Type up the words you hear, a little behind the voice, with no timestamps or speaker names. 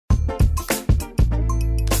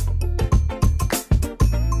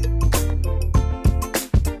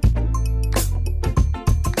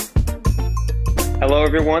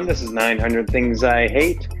everyone. This is 900 Things I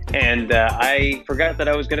Hate, and I forgot that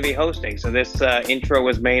I was going to be hosting, so this intro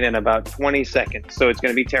was made in about 20 seconds, so it's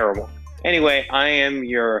going to be terrible. Anyway, I am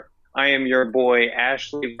your boy,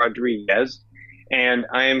 Ashley Rodriguez, and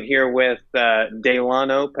I am here with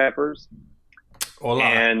Delano Peppers. Hola.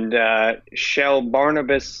 And Shell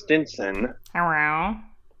Barnabas Stinson. Hello.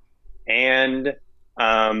 And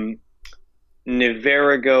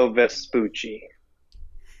Niverigo Vespucci.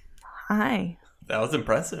 Hi. That was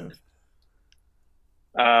impressive.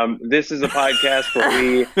 This is a podcast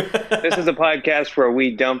where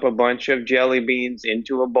we dump a bunch of jelly beans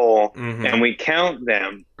into a bowl and we count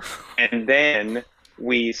them, and then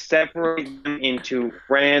we separate them into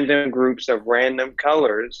random groups of random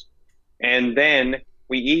colors, and then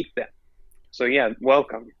we eat them. So yeah,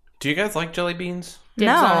 welcome. Do you guys like jelly beans? Dibs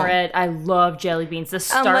No. on red. I love jelly beans. The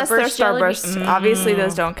Starburst Unless they're jelly Starbursts. beans. Obviously,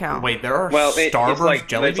 those don't count. Wait, there are It's Starburst like-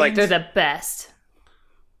 jelly it's like- beans? They're the best.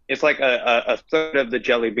 It's like a third of the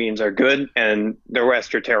jelly beans are good, and the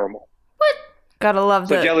rest are terrible. Gotta love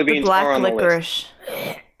So the, jelly the beans black are on the licorice.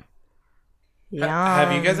 Yum.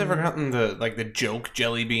 Have you guys ever gotten the joke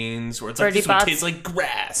jelly beans where it's like Birdie this one Bots. tastes like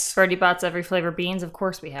grass? Birdie Bots every flavor beans. Of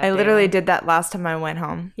course we have. I literally Dana. did that last time I went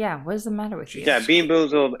home. Yeah, what is the matter with you? Yeah, Bean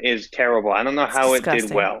Boozled is terrible. I don't know how it did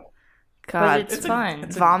disgusting. well. But God. it's fun.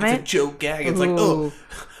 It's Vomit? a joke gag. It's like, Ooh. oh,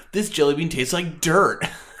 this jelly bean tastes like dirt.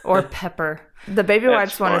 Or pepper. The baby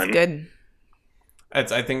That's wipes one is fun. good.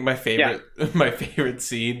 It's I think my favorite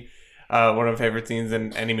scene, one of my favorite scenes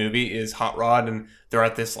in any movie is Hot Rod, and they're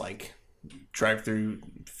at this like drive-through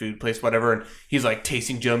food place, whatever, and he's like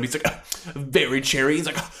tasting Jumbo. He's like, very cherry. He's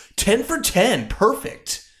like, 10 for 10,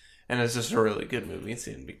 perfect. And it's just a really good movie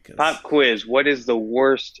scene because Pop quiz: what is the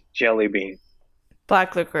worst jelly bean?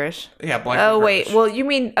 Black licorice. yeah, black. Oh, licorice. wait. Well, you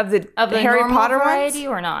mean of the Harry normal Potter variety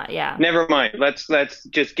ones? or not? Yeah. Never mind. Let's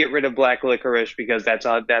just get rid of black licorice because that's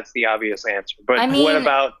the obvious answer. But I mean- what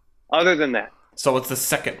about other than that? So it's the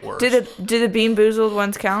second worst. Do the Bean Boozled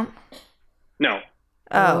ones count? No.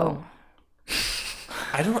 Oh.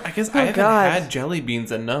 I don't. I guess I haven't God. had jelly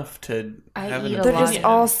beans enough to I have eat an a They're lot. just opinion.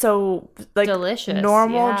 all so, like, Delicious,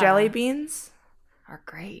 normal yeah. jelly beans Are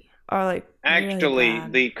great. are, like, Actually, really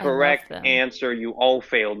bad. the correct them. answer, you all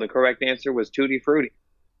failed. The correct answer was Tutti Frutti.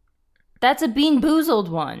 That's a Bean Boozled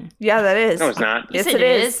one. Yeah, that is. No, it's not. Yes, Yes, it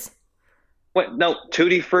is. What? No,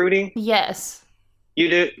 Tutti Frutti? Yes.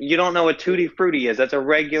 You don't know what Tutti Frutti is. That's a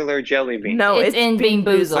regular jelly bean. No, It's in Bean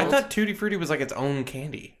Boozled. I thought Tutti Frutti was like its own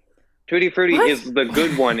candy. Tutti Frutti What? is the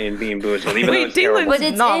good one in Bean Boozled, even though Wait, it's terrible. But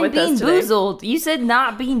it's not in with us Bean today. Boozled. You said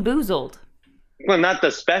not Bean Boozled. Well, not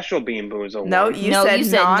the special Bean Boozled No, one. you No, said you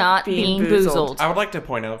said not Bean Boozled. I would like to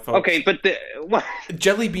point out, folks. Okay, but what?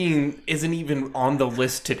 Jelly bean isn't even on the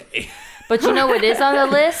list today. But you know what is on the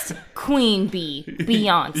list? Queen Bee.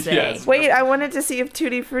 Beyonce. Yes. Wait, I wanted to see if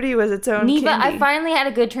Tutti Frutti was its own Neva, candy. I finally had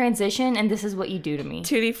a good transition, and this is what you do to me.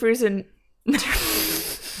 Tutti Frutti.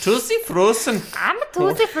 Tutti Frutti. I'm a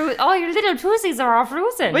Tutti Fruit. Oh, your little Tussies are all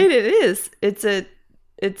frozen. Wait, it is. It's a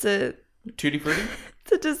Tutti Frutti?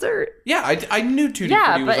 dessert. Yeah, I knew Tutti yeah,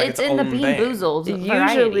 Frutti was but like it's its in the own Bean thing. Boozled Usually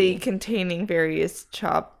variety. containing various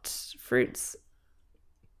chopped fruits.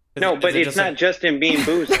 No, but it's not just in Bean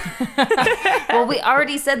Boozled. Well, we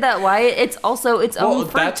already said that, Wyatt. It's also its Well, own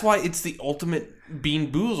fruit. that's why it's the ultimate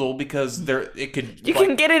Bean Boozle because it could. You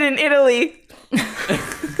can get it in Italy.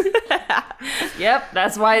 Yep,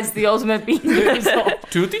 that's why it's the ultimate Bean Boozled.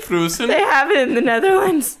 Tutti Frutti. They have it in the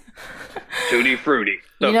Netherlands. Tutti Frutti,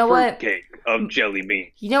 the You know what? fruitcake of jelly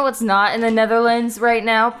bean. You know what's not in the Netherlands right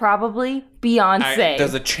now? Probably Beyonce.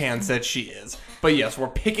 There's a chance that she is. But yes, we're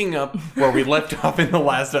picking up where we left off in the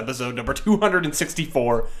last episode, number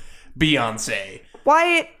 264, Beyonce.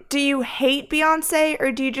 Wyatt, do you hate Beyonce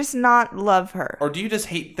or do you just not love her? Or do you just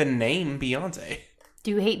hate the name Beyonce? Do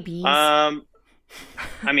you hate bees?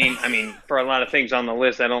 I mean, for a lot of things on the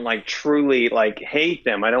list, I don't truly hate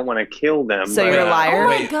them. I don't want to kill them. So but, you're a liar? Oh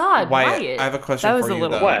my God, Wyatt. I have a question That was for a you,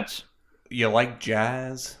 little though. much. You like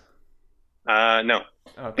jazz? No,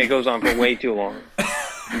 Okay. it goes on for way too long.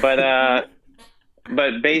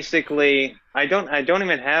 But basically, I don't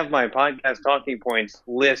even have my podcast talking points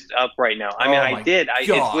list up right now. I mean, Oh I my did. It's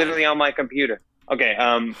God. literally on my computer. Okay.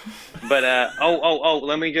 Let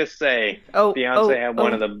me just say, Oh, Beyonce had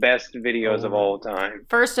one of the best videos of all time.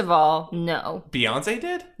 First of all, no. Beyonce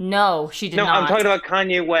did? No, she did No, not. I'm talking about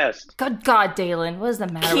Kanye West. God, Dalen, what is the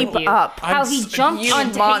matter Keep with you? up. How he jumped you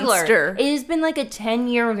on monster. Taylor. It has been like a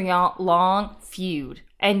 10-year long feud,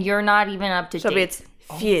 and you're not even up to Shelby, date. it's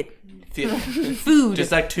fit. Food.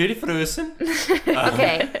 Just like Tutti Frutti.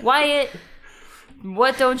 Okay, Wyatt,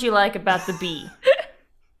 what don't you like about the bee?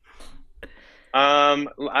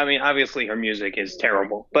 I mean, obviously her music is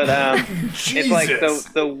terrible, but it's like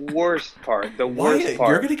the worst part. The worst part.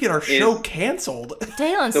 You're gonna get our show canceled.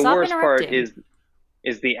 Dalen, The stop worst part interrupting.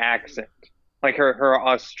 is the accent, like her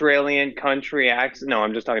Australian country accent. No,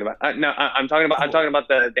 I'm just talking about. I'm talking about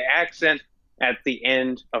the accent at the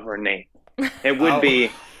end of her name. It would be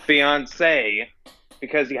Beyonce,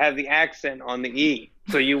 because you have the accent on the E.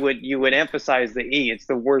 So you would emphasize the E. It's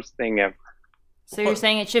the worst thing ever. So you're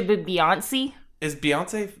saying it should be Beyonce? Is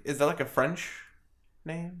that like a French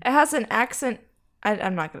name? It has an accent.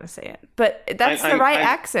 I'm not going to say it, but that's the right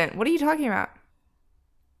accent. What are you talking about?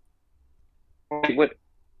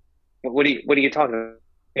 What are you talking about?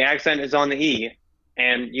 The accent is on the E,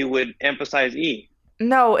 and you would emphasize E.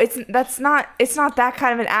 No, it's not that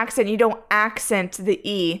kind of an accent. You don't accent the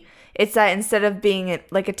E. It's that instead of being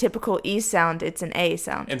like a typical E sound, it's an A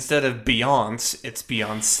sound. Instead of Beyonce, it's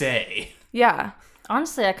Beyonce. Yeah.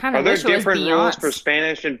 Honestly, I kind Are of there wish it was different rules for Beyonce.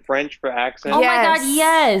 Spanish and French for accents? Oh my god,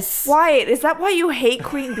 yes! Wyatt, is that why you hate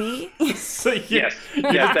Queen Bee? So Yes,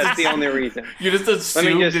 that's the only reason. You just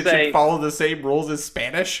assumed just it say- should follow the same rules as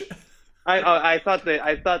Spanish? I thought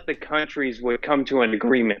the countries would come to an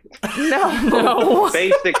agreement. No.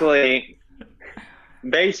 Basically,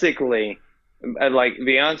 like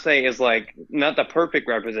Beyonce is like not the perfect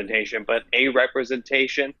representation, but a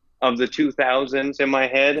representation of the 2000s in my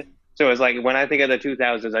head. So it's like when I think of the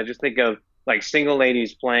 2000s, I just think of like single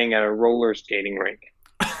ladies playing at a roller skating rink.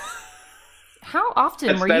 How often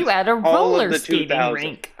That's- were you that's at a all of roller the skating 2000s.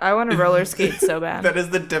 rink? I want to roller skate so bad. That is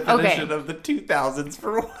the definition of the 2000s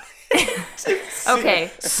for Okay,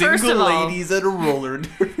 single first of all, ladies at a roller.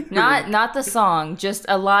 not the song, just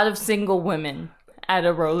a lot of single women at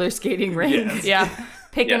a roller skating rink. Yes. Yeah,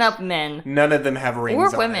 picking Yes. up men. None of them have rings Or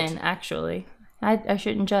on women, it. actually. I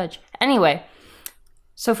shouldn't judge. Anyway,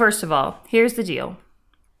 so first of all, here's the deal.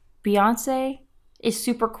 Beyonce is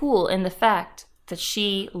super cool in the fact that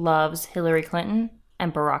she loves Hillary Clinton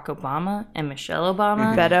and Barack Obama and Michelle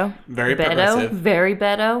Obama. Beto. Very Beto, progressive. very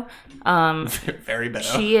Beto. Very better.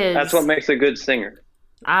 She is. That's what makes a good singer.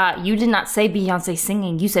 You did not say Beyonce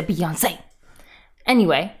singing. You said Beyonce.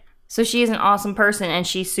 Anyway, so she is an awesome person, and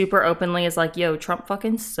she super openly is like, yo, Trump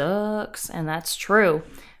fucking sucks. And that's true.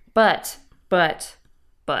 But,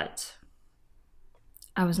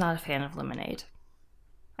 I was not a fan of Lemonade.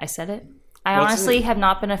 I said it. I What's honestly it? have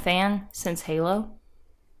not been a fan since Halo.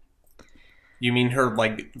 You mean her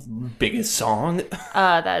like biggest song?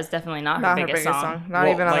 That is definitely not her biggest song. Not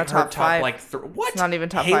Well, even on like the her top five. Like what? Not even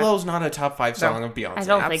top five. Halo's not a top 5 song of Beyonce. I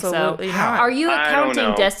don't think so. Absolutely not. Are you I don't counting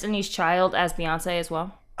know. Destiny's Child as Beyonce as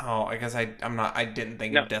well? Oh, I guess I'm not. I didn't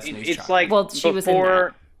think No, of Destiny's it's Child. like Well, she was in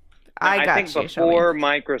before. I got think you, Shelby.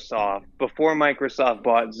 before Microsoft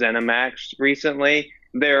bought ZeniMax recently,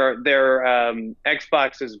 their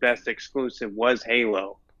Xbox's best exclusive was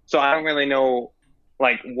Halo. So I don't really know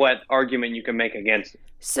like what argument you can make against it.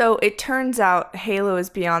 So it turns out Halo is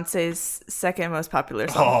Beyonce's second most popular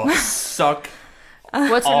song. Oh, suck.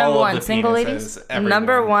 What's her all number of one? the Single penises, Ladies? everyone.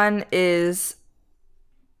 Number one is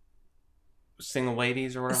Single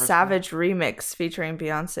Ladies or whatever. it's Savage Remix featuring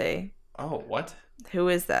Beyonce. called. Oh, what? Who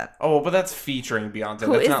is that? Oh, but that's featuring Beyonce.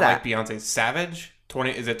 Who that's is not that? like Beyonce. Savage?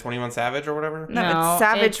 Is it 21 Savage or whatever? No, No, it's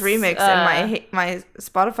Savage it's, Remix, and my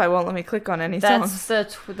Spotify won't let me click on any songs.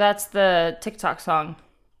 That's the TikTok song.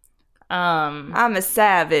 I'm a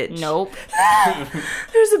savage. Nope.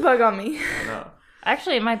 There's a bug on me. No.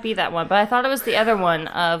 Actually, it might be that one, but I thought it was the other one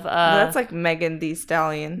of That's like Megan Thee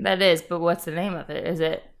Stallion. that is. But what's the name of it? Is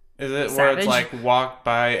it? Is it where Savage? it's like walk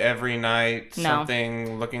by every night, No.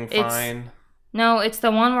 something looking fine? No, it's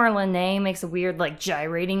the one where Lene makes a weird like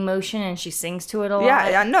gyrating motion and she sings to it a lot.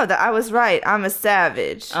 Yeah, I know that I was right. I'm a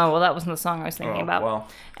savage. Oh well, that wasn't the song I was thinking about. Well,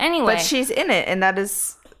 Anyway, But she's in it, and that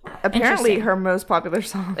is apparently Interesting. her most popular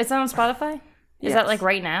song. it's on Spotify. Is Yes. that like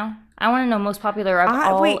right now? I want to know most popular of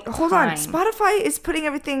all Wait, hold on. time. Spotify is putting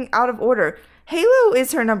everything out of order. Halo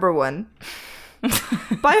is her number one.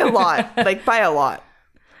 By a lot. Like, by a lot.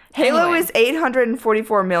 Halo Anyway. is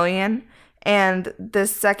 844 million, and the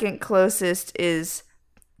second closest is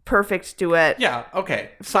Perfect Duet, yeah, okay.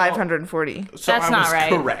 540. So That's I not was right.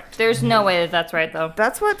 correct. There's no way that that's right though.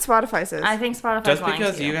 That's what Spotify says. I think Spotify's Just lying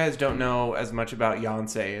because to you guys don't know as much about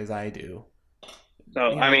Beyonce as I do.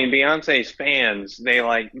 So I mean, Beyonce's fans they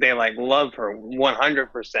love her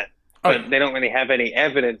 100%, but they don't really have any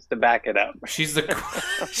evidence to back it up. She's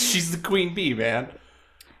the she's the queen bee, man.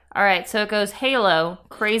 All right, so it goes Halo,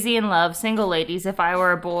 Crazy in Love, Single Ladies, If I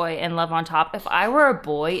Were a Boy, and Love on Top. If I Were a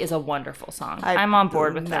Boy is a wonderful song. I'm on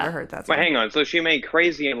board with never that. heard that But song. hang on, so she made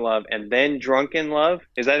Crazy in Love and then Drunk in Love.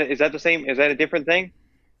 Is that the same? Is that a different thing?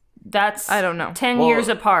 That's I don't know. 10 Well, years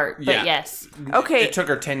apart, but yeah. yes. Okay. It took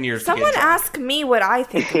her 10 years Someone to get ask me what I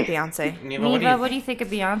think of Beyonce. Neva, Neva, what do you think of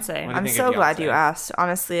Beyonce? What do you I'm think so of glad Beyonce? you asked.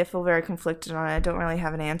 Honestly, I feel very conflicted on it. I don't really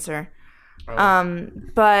have an answer. Oh.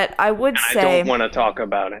 But I would I say don't want to talk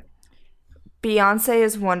about it. Beyonce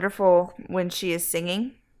is wonderful when she is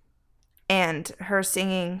singing. And her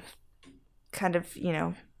singing kind of,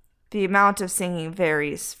 the amount of singing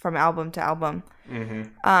varies from album to album.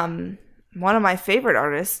 Mm-hmm. One of my favorite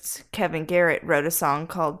artists, Kevin Garrett, wrote a song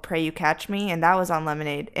called Pray You Catch Me, and that was on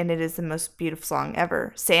Lemonade, and it is the most beautiful song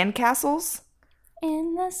ever. Sandcastles?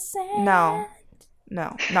 In the sand.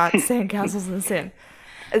 No, not Sandcastles in the Sand.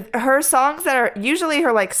 Her songs that are usually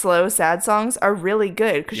her like slow, sad songs are really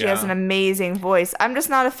good because she has Yeah. an amazing voice. I'm just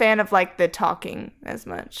not a fan of like the talking as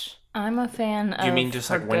much. I'm a fan of You mean just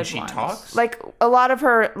her like when good she ones. talks? Like a lot of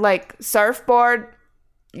her like surfboard,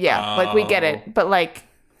 yeah, like we get Oh. it, but like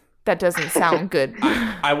that doesn't sound good.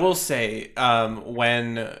 I will say,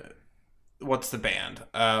 when what's the band?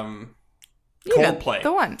 You know, Coldplay.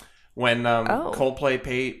 the one. When Oh.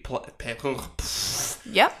 Coldplay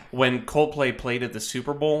Yep. when Coldplay played at the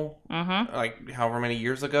Super Bowl, like however many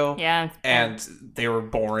years ago, Yeah. and they were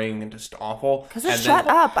boring and just awful. And then- Shut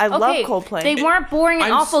up! I love Okay, Coldplay. They weren't boring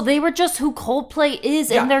and I'm awful. They were just who Coldplay is,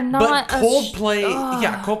 Yeah, and they're not. But Coldplay,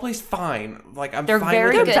 Coldplay's fine. Like I'm They're fine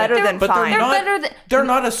very with good. it. better They're- than But fine. they're not. better than- They're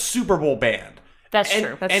not a Super Bowl band. That's And-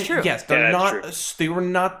 true. That's true. Yes, they're Yeah, not. that's They were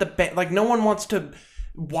not the band. Like no one wants to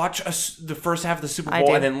watch the first half of the Super I Bowl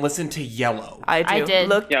do. and then listen to Yellow. I do. I did.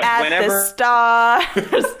 Look Yeah, at the whenever- stars.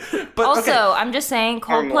 But Also, okay. I'm just saying,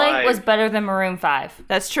 Arm Coldplay Live. was better than Maroon 5.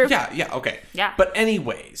 That's true. Yeah, okay. Yeah. But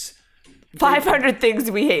anyways, 500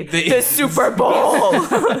 things we hate. They- The Super Bowl.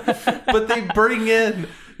 but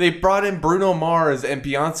they brought in Bruno Mars and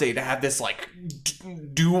Beyonce to have this like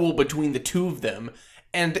duel between the two of them,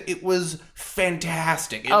 and it was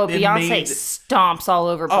fantastic. It Beyonce made- stomps all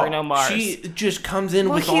over Bruno Mars. She just comes in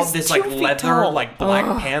Well, with all he's this 2 like feet leather, tall. like Black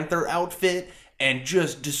Panther outfit, and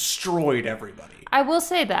just destroyed everybody. I will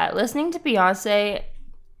say that listening to Beyonce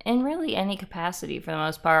in really any capacity for the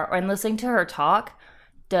most part, and listening to her talk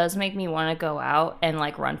does make me want to go out and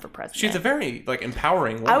like run for president. She's a very like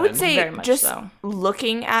empowering woman. I would say Very much just so.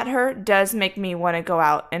 looking at her does make me want to go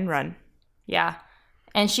out and run. Yeah.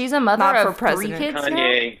 And she's a mother Not for of 3 president. kids now.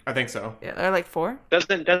 Kanye I think so. Yeah, they're like 4.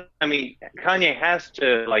 I mean, Kanye has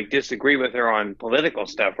to like disagree with her on political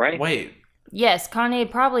stuff, right? Wait, Yes, Kanye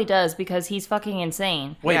probably does because he's fucking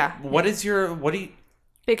insane. Yeah. What do you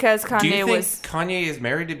Because do you Kanye think was. Kanye is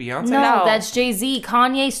married to Beyonce? No, that's Jay-Z.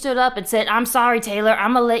 Kanye stood up and said, "I'm sorry, Taylor.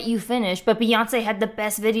 I'm going to let you finish." But Beyonce had the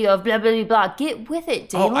best video of blah, blah, blah, blah. Get with it,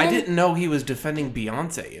 Dalen. Oh, I didn't know he was defending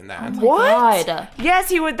Beyonce in that. What? God. Yes,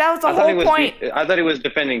 he would. That was the I thought he whole was. point. I thought he was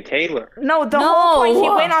defending Taylor. No, the No. whole point. He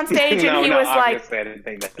went on stage and No, he no, was like, obviously I didn't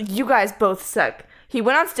think that. "You guys both suck." He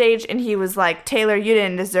went on stage and he was like, "Taylor, you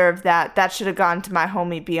didn't deserve that. That should have gone to my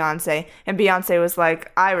homie Beyonce." And Beyonce was like,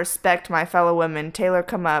 "I respect my fellow women. Taylor,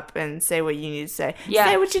 come up and say what you need to say. Yeah.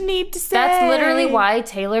 Say what you need to say." That's literally why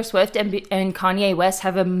Taylor Swift and Kanye West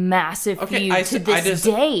have a massive Okay, feud to this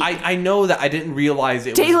day. I know that I didn't realize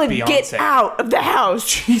it Taylor, was Beyonce. get out of the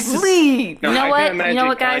house. Leave. No, You know I what? can imagine You know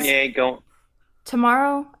what, guys? Kanye going.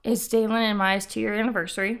 Tomorrow is Dalen and Maya's 2-year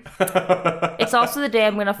anniversary. It's also the day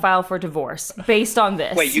I'm going to file for divorce based on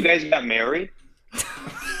this. Wait, you guys got married?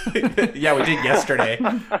 Yeah, we did yesterday.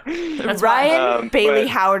 Ryan, Bailey, but-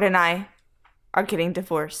 Howard, and I are getting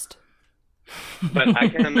divorced. But I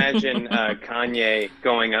can imagine Kanye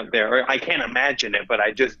going up there. Or I can't imagine it, but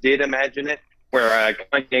I just did imagine it. Where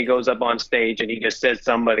Kanye goes up on stage and he just says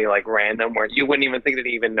somebody like random, where you wouldn't even think that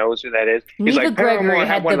he even knows who that is. He's Neva like, Gregory Paramore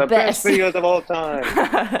had one the of the best best. videos of all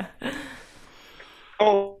time.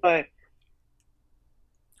 Oh,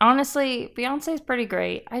 Honestly, Beyonce's pretty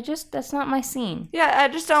great. That's not my scene. Yeah, I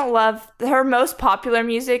just don't love her most popular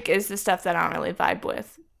music is the stuff that I don't really vibe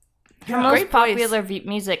with. Her most Great voice. popular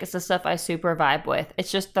music is the stuff I super vibe with.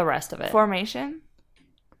 It's just the rest of it. Formation.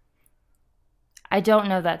 I don't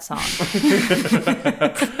know that song.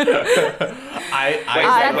 I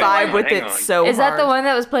wait, vibe with hang it on. so Is that hard. the one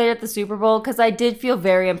that was played at the Super Bowl? Because I did feel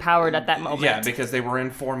very empowered at that moment. Yeah, because they were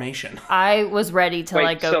in formation. I was ready to Wait,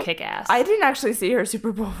 like go so- kick ass. I didn't actually see her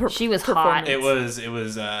Super Bowl She was performance. hot.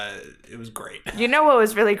 It was great. You know what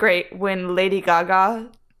was really great when Lady Gaga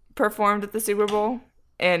performed at the Super Bowl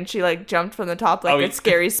and she like jumped from the top like Oh, a yeah.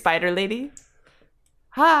 scary spider lady.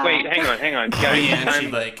 Hi. wait, hang on, guys. Yeah, and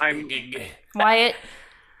she like Wyatt,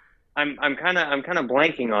 I'm kind of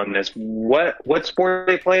blanking on this. What sport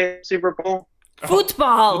do they play at Super Bowl?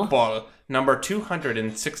 football. football number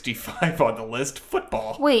 265 on the list.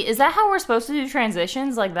 Football. Wait, is that how we're supposed to do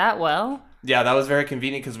transitions like that well? Yeah, that was very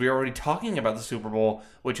convenient because we were already talking about the Super Bowl,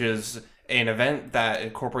 which is an event that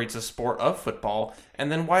incorporates the sport of football.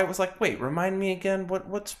 And then Wyatt was like, wait, remind me again,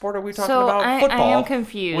 what sport are we talking about? Football. I am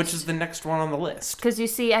confused. Which is the next one on the list. Because you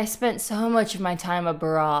see, I spent so much of my time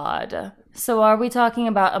abroad. So are we talking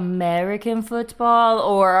about American football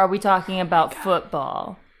or are we talking about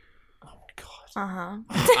football? Oh my God.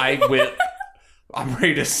 Uh-huh. I'm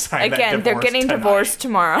ready to sign that Again, they're divorce getting tonight. divorced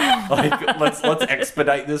tomorrow. Like, let's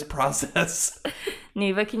expedite this process.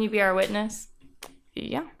 Neva, can you be our witness?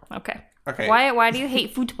 Yeah. Okay. Okay. Why do you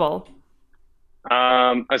hate football?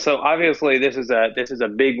 So obviously this is a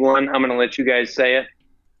big one. I'm gonna let you guys say it.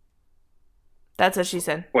 That's what she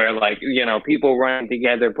said. Where people running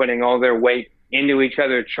together, putting all their weight into each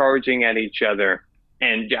other, charging at each other,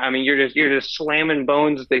 and I mean you're just slamming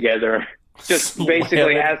bones together, just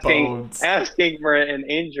basically asking for an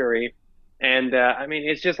injury, and I mean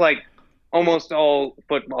it's just like almost all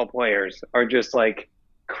football players are just like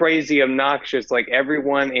crazy obnoxious, like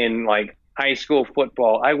everyone in like high school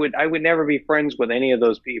football. I would never be friends with any of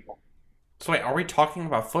those people. So wait, are we talking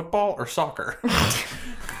about football or soccer?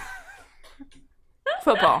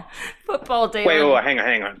 Football. Football, David. Wait,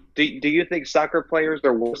 hang on. Do you think soccer players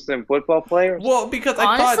are worse than football players? Well, because I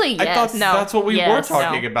Honestly, thought yes. that's what we Yes, were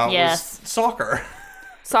talking no. about Yes. was soccer.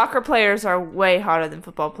 Soccer players are way hotter than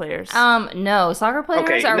football players. No, soccer players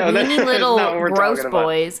Okay, are no, weenie that's little not what we're gross talking about.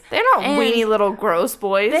 boys. They're not and weenie little gross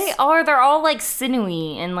boys. They are. They're all like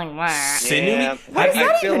sinewy and like. Wah. Sinewy? Yeah, What does I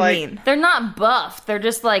that feel even like, mean? They're not buff. They're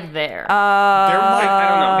just like there. They're like, I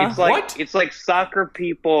don't know. It's like what? it's like soccer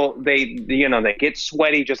people. They get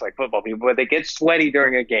sweaty just like football people, but they get sweaty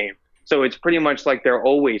during a game. So it's pretty much like they're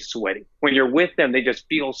always sweaty. When you're with them, they just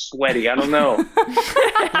feel sweaty. I don't know.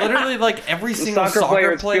 Literally, like every single Soccer soccer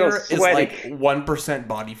players player feel is sweaty. like 1%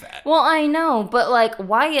 body fat. Well, I know, but like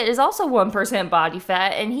Wyatt is also 1% body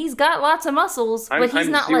fat, and he's got lots of muscles, but he's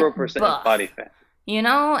I'm not 0% like buff. body fat. You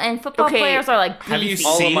know, and football Okay. players are like Have you beefy.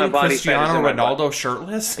 All of seen my body fat is Cristiano in my butt. Ronaldo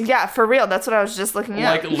shirtless? Yeah, for real. That's what I was just looking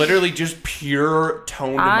at. Like literally just pure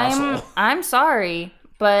toned muscle. I'm sorry,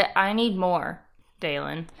 but I need more,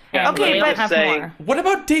 Dalen. Yeah, And okay, we but- don't have say- more. What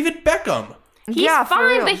about David Beckham? He's Yeah, for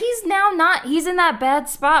fine, real. but he's now not. He's in that bad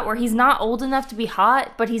spot where he's not old enough to be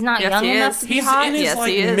hot, but he's not Yes, young he enough is. to be He's hot. in his Yes, like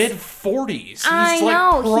he is. mid 40s. He's I like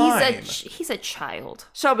know prime. he's a child.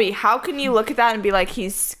 Shelby, how can you look at that and be like,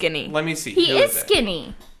 he's skinny? Let me see. He Who is it?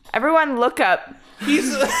 skinny. Everyone look up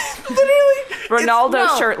He's literally Ronaldo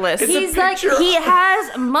No, shirtless. It's a He's like picture. he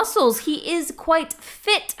has muscles. He is quite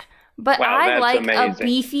fit, but Wow, I that's like amazing. a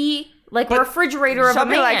beefy like But refrigerator of a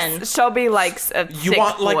man. Shelby likes a You thick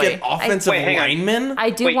want like boy. an offensive Wait, hang on. lineman? I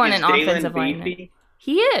do Wait, want is an Dalen offensive lineman. beefy?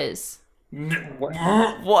 He is.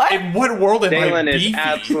 What? In what world am Dalen I is beefy?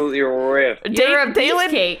 absolutely ripped. You're a Dalen,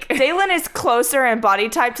 beefcake. Dalen is closer in body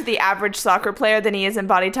type to the average soccer player than he is in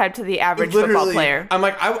body type to the average football Literally, player. I'm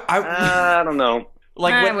like I don't know.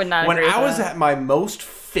 like I when, would not when agree with I was that. at my most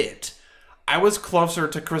fit, I was closer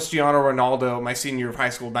to Cristiano Ronaldo my senior year of high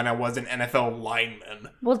school than I was an NFL lineman.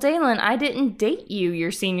 Well, Dalen, I didn't date you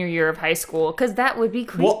your senior year of high school because that would be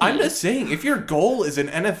creepy. Well, I'm just saying, if your goal is an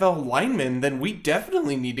NFL lineman, then we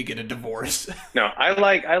definitely need to get a divorce. No, I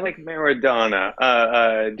like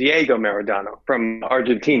Maradona, Diego Maradona from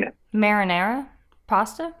Argentina. Marinara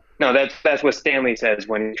pasta. No, that's what Stanley says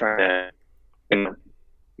when he's trying to,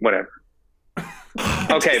 whatever.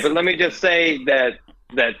 Okay, but let me just say that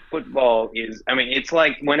football is. I mean, it's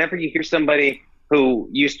like whenever you hear somebody who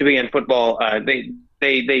used to be in football,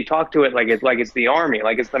 they talk to it like it's the army,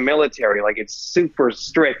 like it's the military, like it's super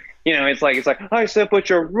strict. You know, it's like I said, put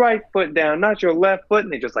your right foot down, not your left foot,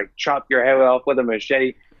 and they just like chop your head off with a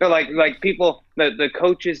machete. They're like people, the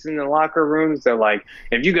coaches in the locker rooms. They're like,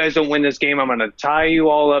 if you guys don't win this game, I'm gonna tie you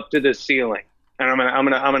all up to the ceiling, and I'm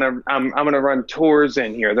gonna run tours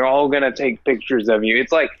in here. They're all gonna take pictures of you.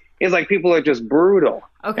 It's like people are just brutal.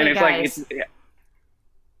 Okay, And it's guys. like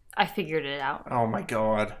I figured it out. Oh my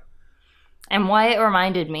god. And Wyatt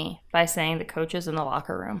reminded me by saying the coaches in the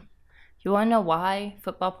locker room. You want to know why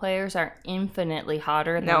football players are infinitely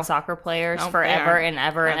hotter than No. soccer players No, they forever aren't. and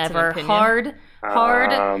ever and That's an ever? opinion.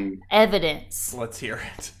 Hard evidence. Let's hear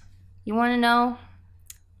it. You want to know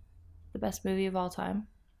the best movie of all time?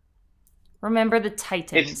 Remember the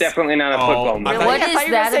Titans. it's definitely not a football movie. Really? What I is thought you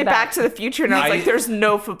were that gonna say about? Back to the Future, and I was I- like, "There's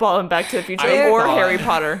no football in Back to the Future I or thought- Harry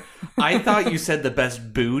Potter." I thought you said the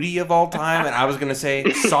best booty of all time, and I was gonna say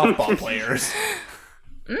softball players.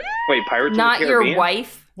 Wait, Pirates Not of the your Caribbean?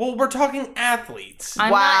 wife. Well, we're talking athletes. I'm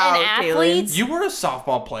Wow, not an athlete. Caitlin. You were a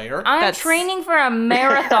softball player. I'm That's- training for a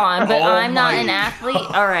marathon, but Oh I'm not my an athlete.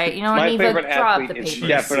 All right, My Neva, favorite drop athlete the is paper.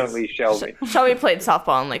 definitely Shelby. Shelby played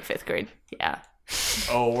softball in like 5th grade. Yeah.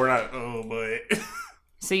 Oh, we're not. Oh, boy.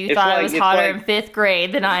 So you It's thought like- I was it's hotter like- in 5th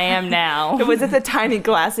grade than I am now. Was it the tiny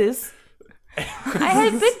glasses? I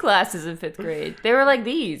had big glasses in 5th grade. They were like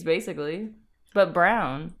these, basically, but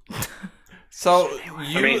brown. So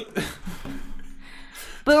you. mean-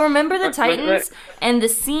 But remember the But- Titans and the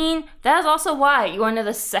scene? That is also why you want to know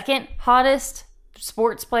the second hottest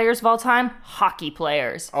sports players of all time? Hockey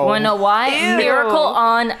players. Oh. You want to know why? Ew. Miracle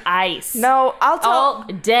on Ice. No, I'll tell. All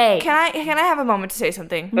day. Can I have a moment to say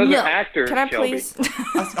something? Those No. are actors, Can I Shelby. please?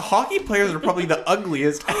 Hockey players are probably the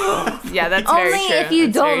ugliest. Yeah, that's very Only true. if you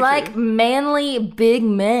That's don't very like true. manly big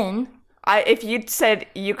men. If you said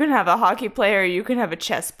you can have a hockey player, or you can have a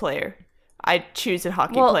chess player, I'd choose a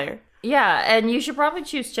hockey Well, player. Yeah, and you should probably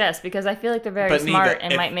choose chess because I feel like they're very But smart neither-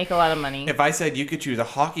 and if- might make a lot of money. If I said you could choose a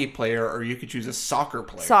hockey player or you could choose a soccer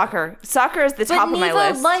player. Soccer is the but top of my Neva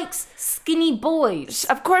list. likes skinny boys.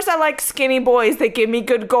 Of course, I like skinny boys that give me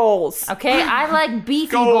good goals. Okay, I like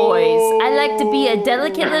beefy Go! boys. I like to be a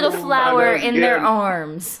delicate little flower That's in their good.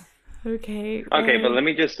 arms. Okay. Okay, but let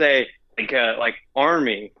me just say, like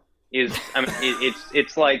Army is. I mean,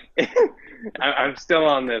 it's like I'm still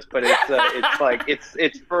on this, but it's like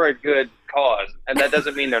it's for a good cause, and that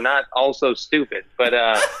doesn't mean they're not also stupid. But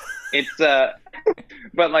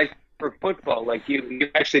but like for football, like you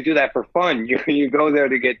actually do that for fun. You go there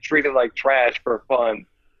to get treated like trash for fun.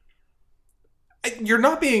 You're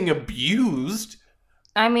not being abused.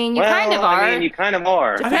 I mean, you kind of are. I mean, you kind of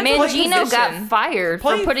are. I mean, playing Mangino got position. fired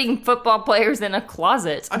Playing- for putting football players in a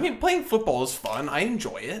closet. I mean, playing football is fun. I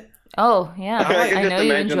enjoy it. Oh, yeah. I can I just know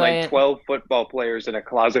you imagine enjoy like it. 12 football players in a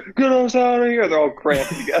closet. Get us out of here! They're all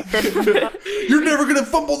cramped together. You're never gonna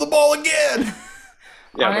fumble the ball again.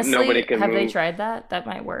 Yeah, Honestly, but nobody can have move. they tried that? That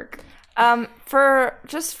might work. For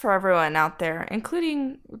everyone out there,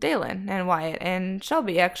 including Dalen and Wyatt and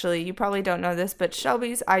Shelby, actually, you probably don't know this, but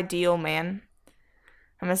Shelby's ideal man.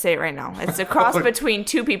 I'm gonna say it right now. It's a cross between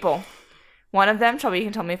two people. One of them, Shelby, you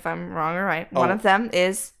can tell me if I'm wrong or right. One Oh. of them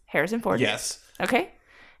is Harrison Ford. Yes. Okay.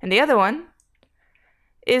 And the other one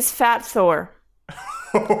is Fat Thor.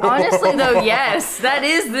 Honestly, though, yes, that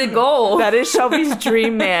is the goal. That is Shelby's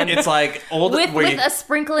dream man. It's like old with a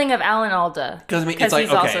sprinkling of Alan Alda. Because I mean, it's like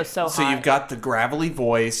he's okay, also so hot. you've got the gravelly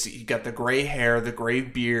voice, you got the gray hair, the gray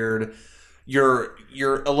beard. You're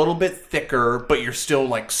a little bit thicker, but you're still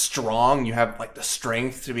like strong. You have like the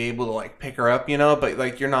strength to be able to like pick her up, you know. But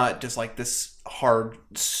like you're not just like this hard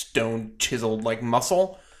stone chiseled like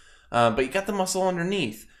muscle. But you got the muscle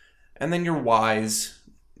underneath, and then you're wise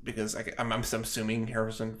because I'm assuming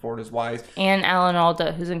Harrison Ford is wise. And Alan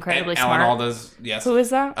Alda, who's incredibly And smart. Alan Alda's yes. Who is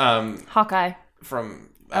that? Hawkeye. From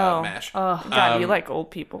Oh. MASH. Oh, God, you like old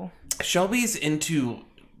people. Shelby's into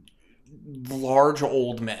large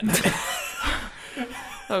old men.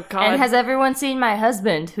 Oh, God. And has everyone seen my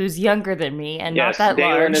husband, who's younger than me and Yes, not that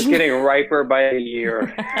Dalen large? is getting riper by a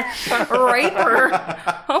year. Raper.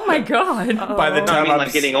 Oh my god. By the I time mean, I'm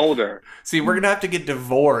like getting older. See, we're gonna have to get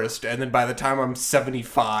divorced, and then by the time I'm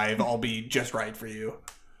 75, I'll be just right for you.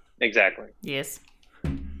 Exactly. Yes.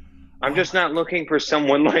 I'm just not looking for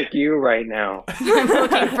someone like you right now. I'm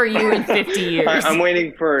looking for you in 50 years. I'm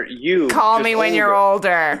waiting for you. Call just me when you're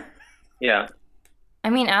older. Yeah. I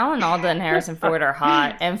mean, Alan Alda and Harrison Ford are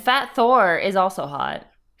hot, and Fat Thor is also hot.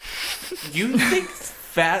 You think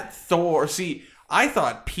Fat Thor? See, I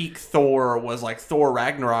thought peak Thor was like Thor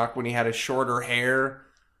Ragnarok when he had his shorter hair.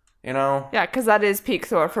 You know? Yeah, because that is peak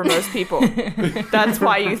Thor for most people. That's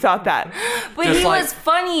why you thought that. But Just he like- was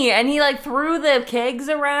funny, and he like threw the kegs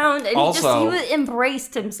around, and Also- he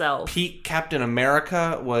embraced himself. Peak Captain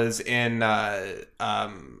America was in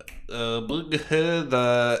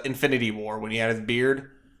the Infinity War when he had his beard.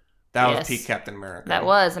 That Yes. was peak Captain America. That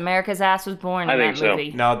was America's ass was born I in think that so.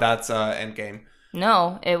 movie. No, that's Endgame.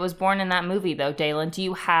 No, it was born in that movie though, Dalen. Do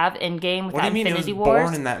you have Endgame What do without you mean Infinity it was Wars?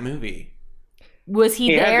 born in that movie? Was he,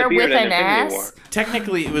 He had the there beard with in an Infinity ass? War.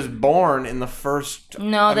 Technically, it was born in the first.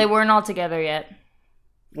 No, they weren't all together yet.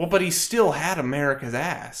 Well, but he still had America's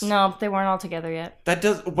ass. No, they weren't all together yet. That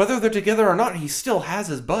does whether they're together or not. He still has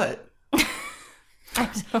his butt.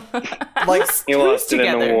 Like He lost it in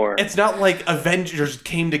the together? war. it's not like Avengers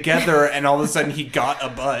came together and all of a sudden he got a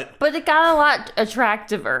butt. But it got a lot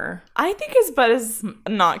attractiver. I think his butt is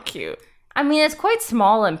not cute. I mean, it's quite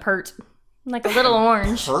small and pert, like a little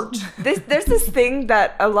orange. Hurt? There's this thing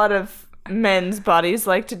that a lot of men's bodies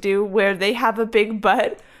like to do where they have a big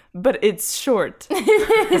butt, but it's short.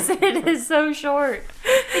 It is so short.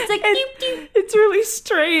 It's like doop, doop. It's really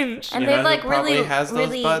strange. And You they know like who probably really, has those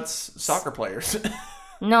really. butts? Soccer players.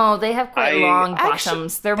 No, they have quite long Actually-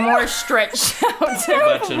 bottoms. They're more stretched out.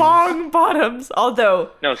 Button. Long bottoms.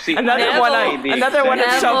 Although No, see, another Neville- one, the another one of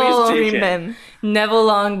extended Shelby's edition. dream men. Neville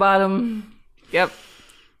Longbottom. Yep.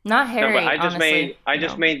 Not No, Harry, but I just honestly.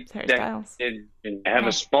 made Harry that. Styles. I have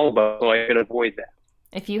a small butt, so I could avoid that.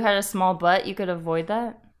 If you had a small butt, you could avoid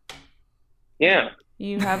that. Yeah.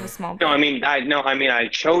 You have a small. No, I mean, I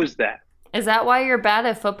chose that. Is that why you're bad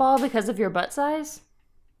at football? Because of your butt size?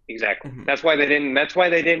 Exactly. Mhm. That's why they didn't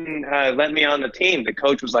let me on the team. The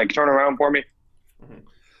coach was like, "Turn around for me."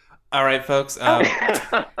 All right, folks. No,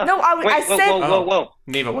 I Wait, said whoa.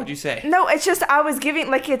 Neva, what'd you say? no. It's just I was giving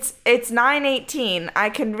like it's 9:18. I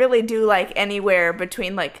can really do like anywhere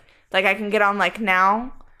between like I can get on like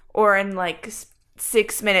now or in like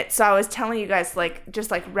 6 minutes. So I was telling you guys like just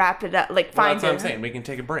like wrap it up, like Well, find that's what I'm it. saying. We can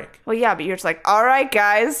take a break. Well, yeah, but you're just like, all right,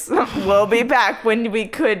 guys, we'll be back when we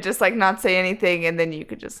could just like not say anything, and then you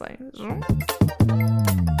could just like.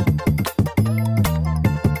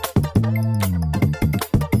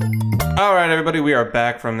 All right, everybody, we are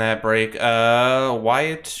back from that break.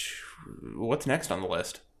 Wyatt, what's next on the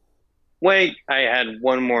list? Wait, I had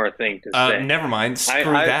one more thing to say. Never mind.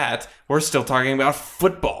 Screw I- that. We're still talking about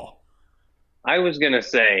football. I was gonna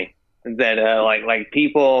say that like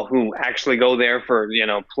people who actually go there for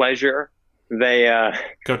pleasure, they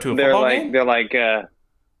Go to a they're football like game? they're like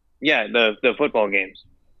yeah, the football games.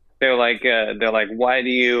 They're like why do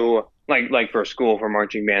you like for school for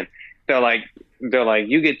marching band? They're like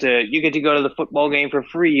you get to go to the football game for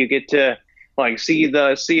free. You get to like see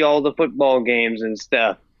all the football games and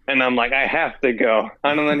stuff. And I'm like, I have to go.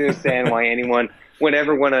 I don't understand why anyone would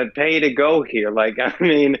ever want to pay to go here. Like, I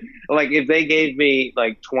mean, like if they gave me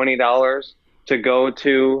like $20 to go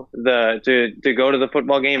to the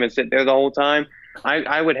football game and sit there the whole time,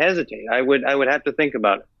 I would hesitate. I would have to think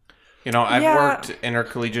about it. You know, I've Yeah. worked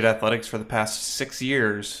intercollegiate athletics for the past 6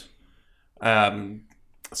 years.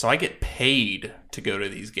 So I get paid to go to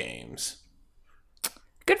these games.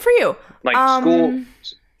 Good for you. Like Um,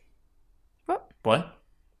 school. What?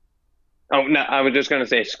 Oh no, I was just gonna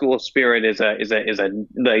say school spirit is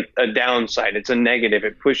a downside. It's a negative.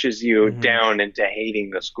 It pushes you Mhm. down into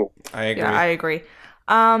hating the school. I agree. Yeah, I agree.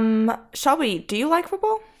 Shelby, do you like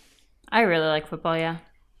football? I really like football, yeah.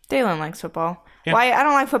 Dalen likes football. Yeah. Why? I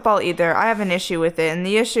don't like football either. I have an issue with it, and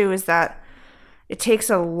the issue is that it takes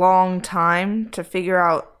a long time to figure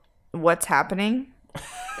out what's happening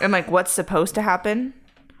and like what's supposed to happen.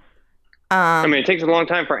 I mean, it takes a long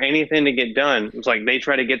time for anything to get done. It's like they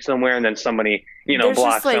try to get somewhere and then somebody, There's just,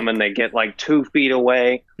 blocks like- them and they get like 2 feet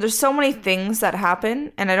away. There's so many things that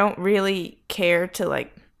happen, and I don't really care to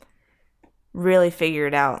like really figure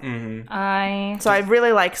it out. hmm So I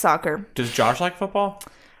really like soccer. Does Josh like football?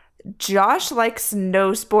 Josh likes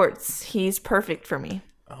no sports. He's perfect for me.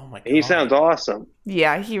 Oh my god. He sounds awesome.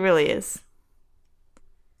 Yeah, he really is.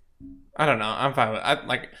 I don't know. I'm fine with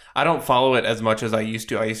it. I don't follow it as much as I used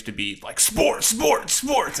to. I used to be like sports,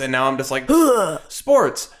 and now I'm just like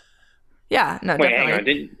sports. Yeah, no, Wait,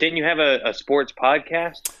 definitely. hang on. Didn't you have a sports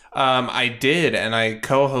podcast? I did, and I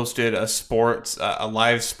co-hosted a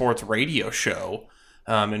live sports radio show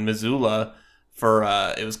in Missoula for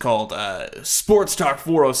it was called Sports Talk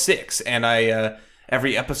 406, and I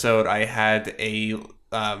every episode I had a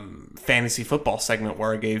fantasy football segment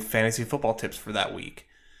where I gave fantasy football tips for that week.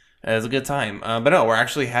 It was a good time. But no, we're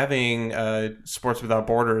actually having Sports Without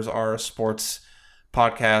Borders, our sports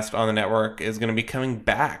podcast on the network, is going to be coming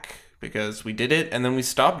back because we did it and then we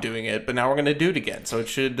stopped doing it, but now we're going to do it again. So it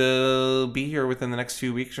should be here within the next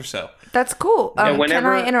few weeks or so. That's cool. Yeah, Can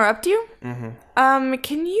whenever- I interrupt you? Mm-hmm.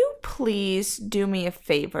 Can you please do me a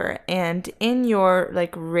favor and in your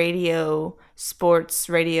like sports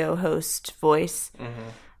radio host voice,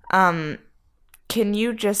 can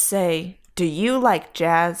you just say, "Do you like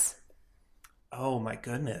jazz?" Oh my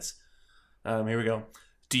goodness. Here we go.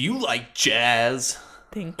 Do you like jazz?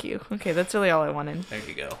 Thank you. Okay, that's really all I wanted. There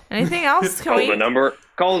you go. Anything else? Can Call we? the number.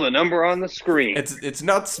 Call the number on the screen. It's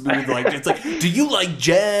not smooth like it's like. Do you like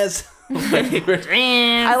jazz?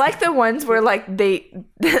 I like the ones where like they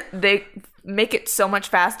make it so much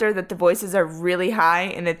faster that the voices are really high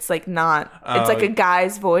and it's like not. It's like a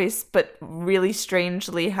guy's voice but really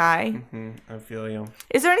strangely high. I feel you.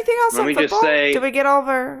 Is there anything else Let on me just football? say- Did we get all of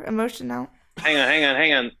our emotion out?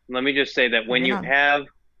 Hang on. Let me just say that when you Hang on. have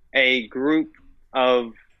a group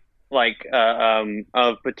of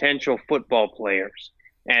of potential football players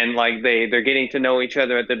and like they're getting to know each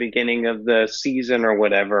other at the beginning of the season or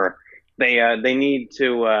whatever, they need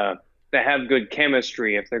to have good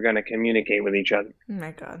chemistry if they're going to communicate with each other. Oh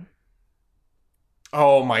my god.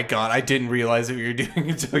 Oh my god, I didn't realize what you were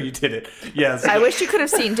doing until you did it. Yes. I wish you could have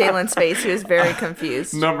seen Dalen's face. He was very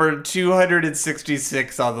confused. Number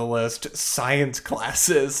 266 on the list, science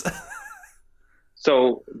classes.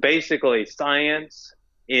 So basically, science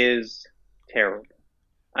is terrible.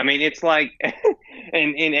 I mean, it's like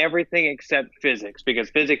in everything except physics, because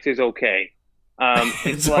physics is okay.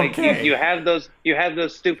 It's like okay. you have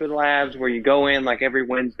those stupid labs where you go in like every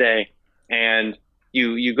Wednesday, and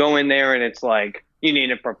you go in there and it's like you need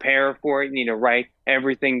to prepare for it. You need to write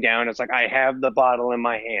everything down. It's like, I have the bottle in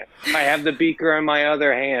my hand. I have the beaker in my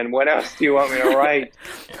other hand. What else do you want me to write?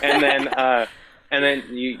 And then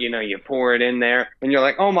you pour it in there and you're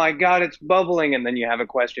like, oh my God, it's bubbling. And then you have a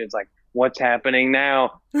question. It's like, what's happening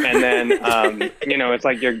now? And then, it's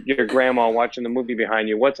like your grandma watching the movie behind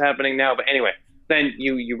you. What's happening now? But anyway, then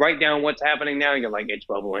you write down what's happening now. And you're like, it's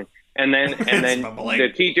bubbling. And then bubbling.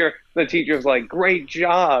 the teacher's like, great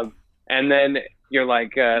job. And then you're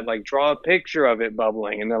like draw a picture of it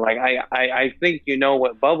bubbling. And they're like, I think you know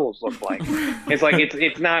what bubbles look like. It's like,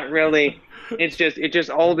 it's not really, it's just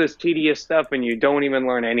all this tedious stuff and you don't even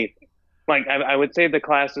learn anything. Like I would say the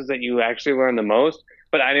classes that you actually learn the most,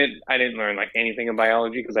 but I didn't learn like anything in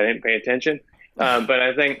biology because I didn't pay attention. But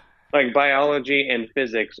I think like biology and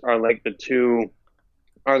physics are like the two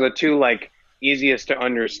like easiest to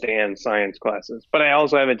understand science classes. But I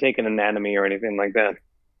also haven't taken anatomy or anything like that.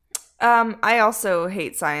 I also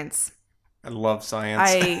hate science. I love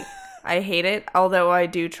science. I hate it, although I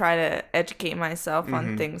do try to educate myself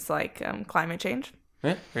on things like climate change.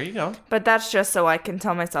 Yeah, there you go. But that's just so I can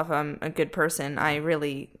tell myself I'm a good person. I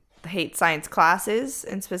really hate science classes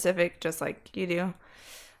in specific, just like you do.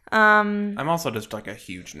 I'm also just like a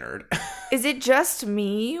huge nerd. Is it just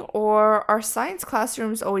me, or are science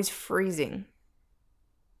classrooms always freezing?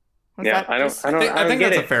 I think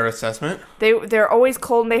that's a fair assessment. They're always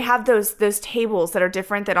cold, and they have those tables that are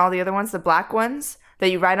different than all the other ones, the black ones that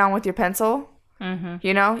you write on with your pencil. Mm-hmm.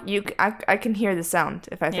 You know, I can hear the sound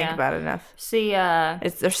if I think about it enough. See,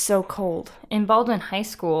 they're so cold. In Baldwin High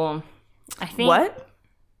School, I think. What?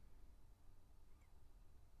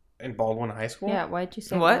 In Baldwin High School? Yeah, why'd you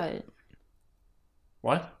say what?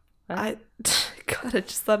 What? God, I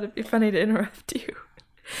just thought it'd be funny to interrupt you.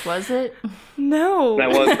 Was it? No. That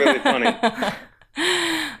was really funny.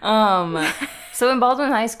 So in Baldwin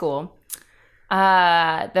High School,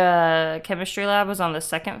 the chemistry lab was on the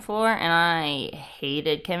second floor, and I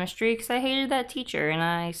hated chemistry because I hated that teacher, and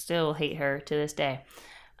I still hate her to this day.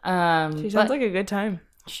 She sounds like a good time.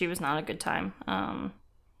 She was not a good time.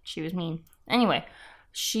 She was mean. Anyway,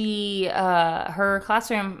 her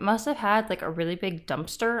classroom must have had like a really big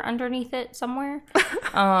dumpster underneath it somewhere.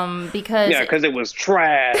 Because it was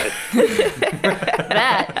trash.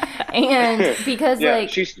 that, and because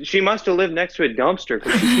she must have lived next to a dumpster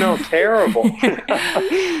because she smelled terrible.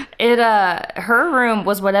 Her room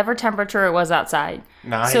was whatever temperature it was outside.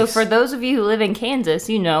 Nice. So for those of you who live in Kansas,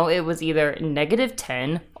 you know it was either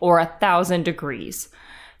 -10 or 1,000 degrees,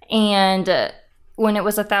 and when it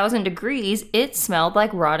was 1,000 degrees, it smelled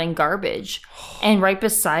like rotting garbage. And right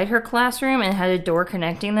beside her classroom, and had a door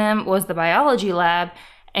connecting them, was the biology lab.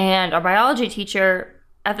 And our biology teacher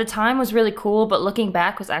at the time was really cool, but looking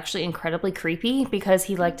back was actually incredibly creepy because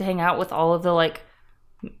he liked to hang out with all of the like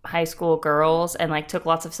high school girls and like took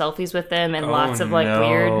lots of selfies with them and lots of like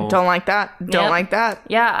weird. Don't like that. Don't like that.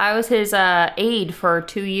 Yeah, I was his aide for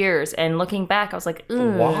 2 years, and looking back, I was like,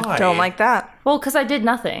 ugh. Why? Don't like that. Well, because I did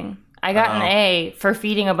nothing. I got an A for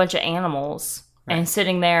feeding a bunch of animals and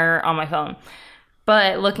sitting there on my phone.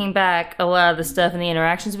 But looking back, a lot of the stuff and the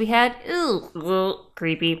interactions we had,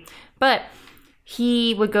 creepy. But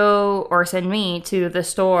he would go or send me to the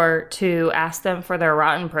store to ask them for their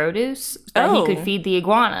rotten produce that he could feed the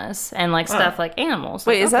iguanas and like stuff like animals.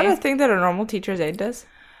 Wait, like, is that a thing that a normal teacher's aide does?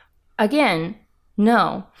 Again,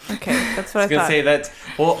 no. Okay, that's what I was gonna thought. say that's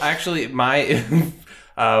actually my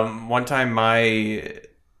one time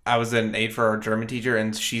I was an aide for our German teacher,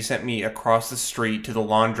 and she sent me across the street to the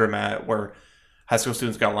laundromat where high school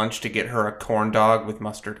students got lunch to get her a corn dog with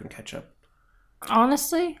mustard and ketchup.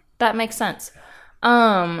 Honestly, that makes sense.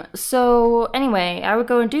 So anyway, I would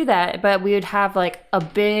go and do that, but we would have like a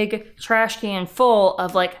big trash can full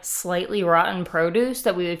of like slightly rotten produce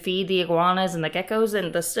that we would feed the iguanas and the geckos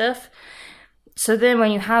and the stuff. So then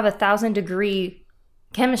when you have 1,000-degree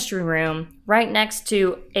chemistry room right next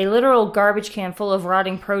to a literal garbage can full of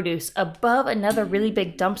rotting produce above another really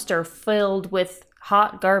big dumpster filled with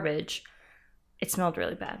hot garbage, it smelled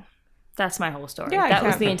really bad. That's my whole story. Yeah, that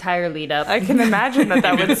was the entire lead up. I can imagine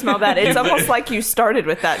that would smell that. It's almost like you started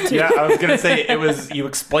with that too. Yeah, I was gonna say you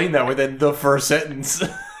explained that within the first sentence.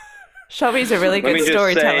 Shelby's a really good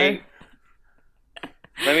storyteller.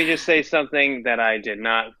 let me just say something that I did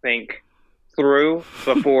not think through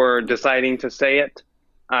before deciding to say it,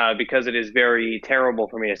 because it is very terrible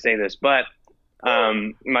for me to say this. But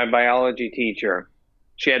my biology teacher,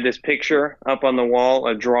 she had this picture up on the wall,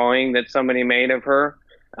 a drawing that somebody made of her,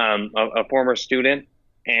 a former student.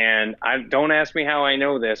 And don't ask me how I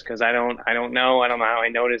know this, because I don't know how I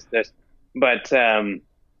noticed this. But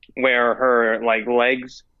where her like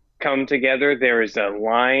legs come together, there is a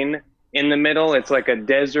line in the middle. It's like a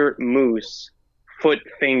desert moose foot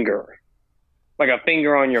finger, like a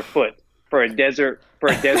finger on your foot for a desert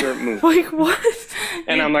moose. Like what?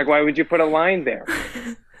 And I'm like, why would you put a line there?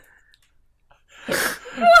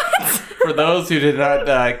 For those who did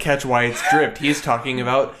not catch Wyatt's drift, he's talking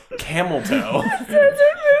about camel toe. Desert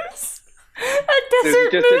moose. A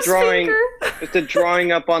desert There's just moose a drawing, finger. just a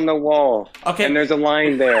drawing up on the wall. Okay. And there's a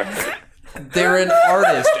line there. They're an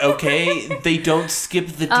artist, okay? They don't skip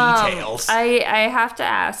the details. I have to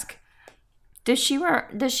ask. Does she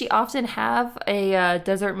often have a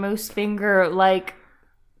desert moose finger like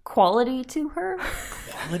quality to her?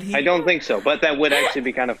 Quality? I don't think so, but that would actually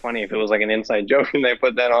be kind of funny if it was like an inside joke and they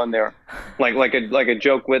put that on there, like a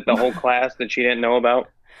joke with the whole class that she didn't know about.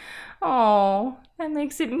 Oh, that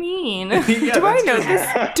makes it mean. Yeah, Do I know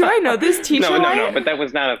this? Do I know this teacher? No, Wyatt? but that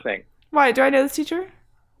was not a thing. Why? Do I know this teacher?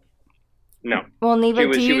 No. Well, Neva,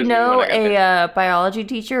 do She you was know when I got there. a biology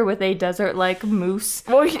teacher with a desert-like moose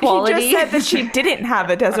Well, he quality? just said that she didn't have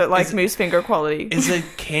a desert-like moose finger quality. Is a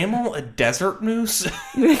camel a desert moose?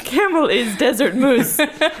 The camel is desert moose.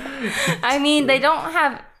 I mean, they don't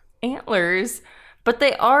have antlers, but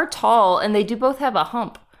they are tall, and they do both have a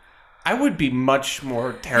hump. I would be much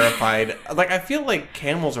more terrified. Like, I feel like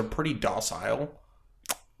camels are pretty docile.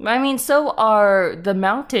 I mean, so are the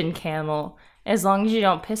mountain camel, as long as you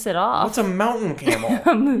don't piss it off. What's a mountain camel?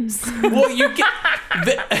 A moose. Well, you get...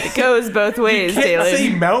 It goes both ways, You can't Taylor.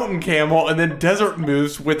 say mountain camel and then desert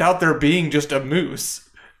moose without there being just a moose.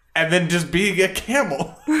 And then just being a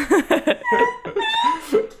camel. I'm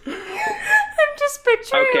just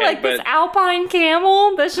picturing Okay, like this but- alpine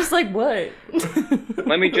camel that's just like, what?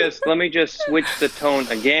 Let me just switch the tone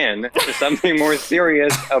again to something more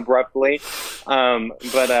serious abruptly.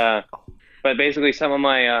 But basically, some of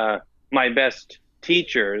my best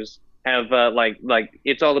teachers have like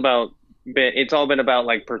it's all been about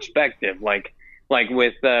like perspective. Like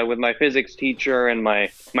with my physics teacher and my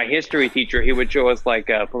history teacher, he would show us like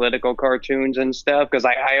political cartoons and stuff, because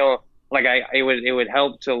it would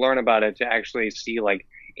help to learn about it, to actually see like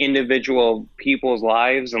individual people's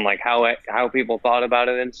lives and like how people thought about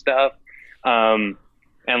it and stuff, and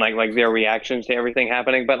like their reactions to everything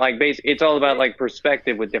happening. But like it's all about like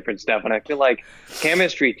perspective with different stuff. And I feel like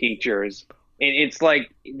chemistry teachers, it's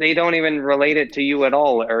like they don't even relate it to you at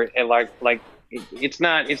all, or like it's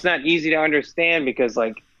not easy to understand, because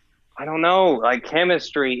like, I don't know, like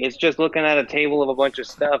chemistry is just looking at a table of a bunch of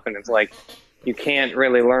stuff, and it's like you can't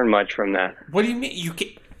really learn much from that. What do you mean? You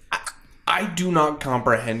can't... I do not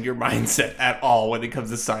comprehend your mindset at all when it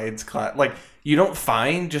comes to science class. Like, you don't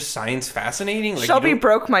find just science fascinating? Like, Shelby you don't...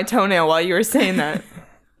 broke my toenail while you were saying that.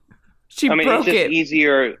 She I mean, broke it's just it.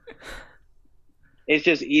 easier. It's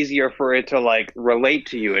just easier for it to like relate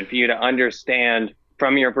to you and for you to understand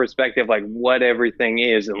from your perspective, like what everything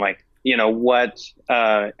is, and like, you know, what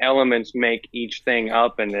elements make each thing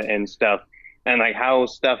up and stuff, and like how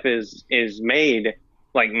stuff is made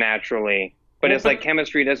like naturally. But Well, it's like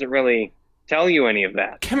chemistry doesn't really tell you any of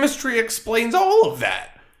that. Chemistry explains all of that.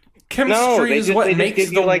 No, Chemistry they is just, what they just makes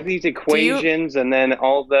give you the... like these equations and then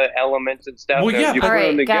all the elements and stuff. Well, and yeah, you but- put them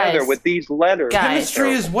Alright, together guys. with these letters. Guys.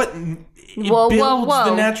 Chemistry is what Whoa, builds whoa.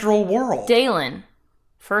 the natural world. Dalen,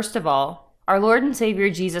 first of all, our Lord and Savior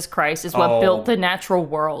Jesus Christ is what Oh. built the natural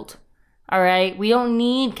world. All right? We don't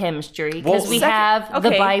need chemistry because Well, we second- have the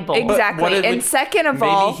okay, Bible. But exactly. what if And it- second of maybe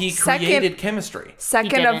all, he created chemistry.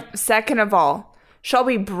 didn't. second of all,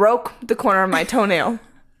 Shelby broke the corner of my toenail.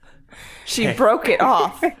 She Okay. broke it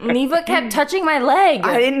off. Neva kept touching my leg.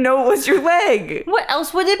 I didn't know it was your leg. What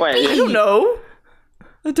else would it Wait, be? I I don't know.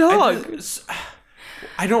 A dog.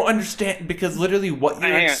 I don't understand, because literally what you're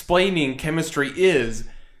Hang on. explaining chemistry is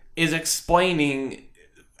explaining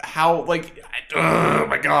how, like, oh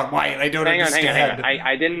my god, Wyatt, I don't Hang on. understand.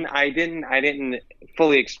 I didn't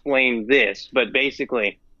fully explain this, but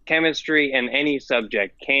basically, chemistry and any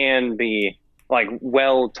subject can be like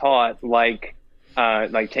well taught, like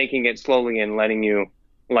taking it slowly and letting you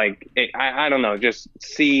I don't know, just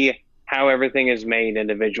see how everything is made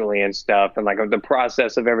individually and stuff, and like the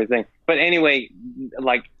process of everything. But anyway,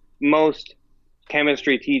 like most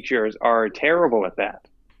chemistry teachers are terrible at that.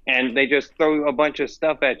 And they just throw a bunch of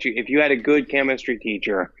stuff at you. If you had a good chemistry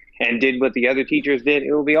teacher and did what the other teachers did,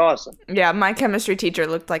 it will be awesome. Yeah, my chemistry teacher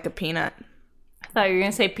looked like a peanut. I thought you were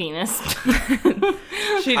gonna say penis.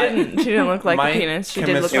 She didn't look like a penis. She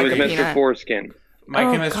did look It like was a Mr. peanut. Foreskin. My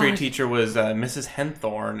Oh, chemistry God. teacher was Mrs.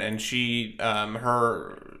 Henthorne, and she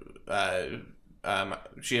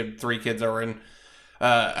she had 3 kids that were in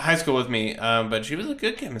high school with me, but she was a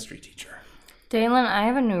good chemistry teacher. Dalen, I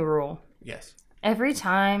have a new rule. Yes. Every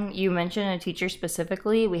time you mention a teacher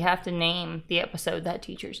specifically, we have to name the episode that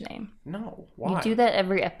teacher's name. No. Why? You do that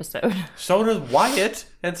every episode. So does Wyatt,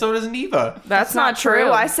 and so does Neva. That's not true.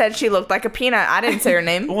 I said she looked like a peanut. I didn't say her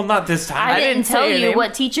name. Well, not this time. I didn't say tell your you name.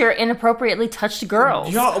 what teacher inappropriately touched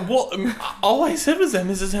girls. Yeah, well, all I said was that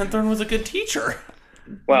Mrs. Henthorne was a good teacher.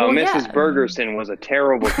 Well, Well, Mrs. yeah. Bergerson was a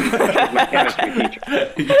terrible teacher. She was my chemistry teacher.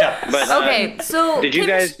 Yeah. But Okay, so did you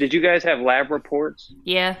guys have lab reports?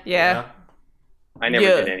 Yeah. Yeah. I never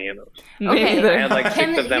Yeah. did any of those. Me Okay. either. I had like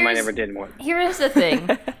 6 of them. I Here's- never did one. Here's the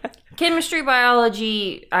thing. Chemistry,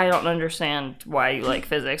 biology, I don't understand why you like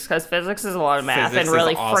physics, because physics is a lot of math Physics and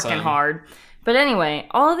really is awesome. freaking hard. But anyway,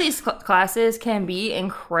 all of these classes can be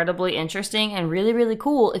incredibly interesting and really, really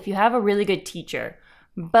cool if you have a really good teacher.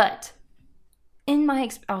 But in my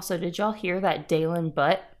also, did y'all hear that Dalen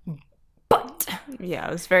But? Yeah,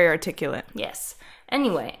 it was very articulate. Yes.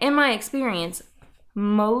 Anyway, in my experience,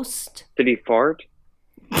 most Did he fart?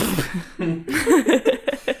 No,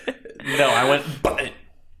 I went, but.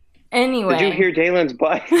 anyway. Did you hear Dalen's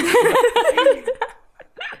butt?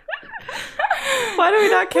 Why do we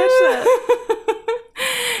not catch that?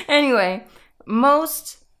 Anyway,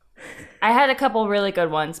 I had a couple really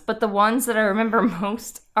good ones, but the ones that I remember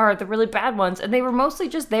most are the really bad ones, and they were mostly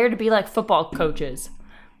just there to be like football coaches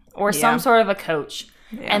or some sort of a coach.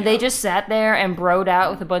 And they just sat there and broed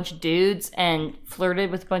out with a bunch of dudes and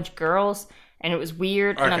flirted with a bunch of girls, and it was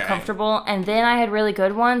weird and Okay. uncomfortable. And then I had really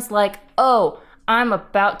good ones like, oh, I'm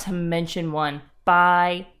about to mention one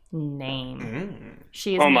by name.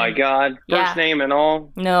 She is Oh my named- God! Yeah. First name and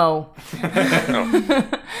all. No.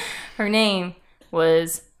 Her name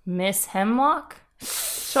was Miss Hemlock.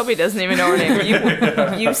 Shelby doesn't even know her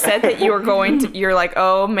name. You said that you were going to. You're like,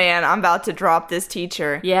 oh man, I'm about to drop this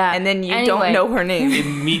teacher. Yeah. And then you Anyway. don't know her name.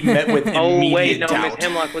 Met with Oh immediate wait, no, doubt. Miss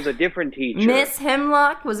Hemlock was a different teacher. Miss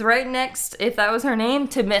Hemlock was right next, if that was her name,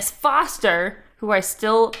 to Miss Foster, who I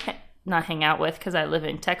still not hang out with because I live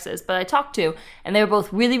in Texas, but I talked to. And they were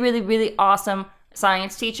both really, really, really awesome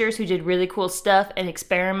science teachers who did really cool stuff and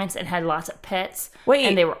experiments and had lots of pets. Wait.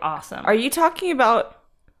 And they were awesome. Are you talking about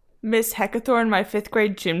Miss Heckathorn, my 5th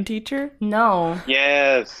grade gym teacher? No,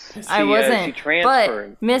 Yes, I wasn't. She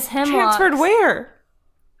transferred. But Miss Hemlock. Transferred where?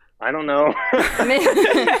 I don't know.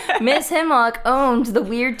 Miss Hemlock owned the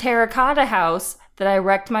weird terracotta house that I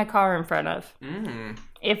wrecked my car in front of.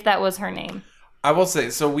 If that was her name. I will say,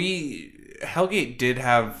 so Hellgate did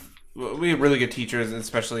have, we had really good teachers,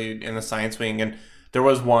 especially in the science wing, and there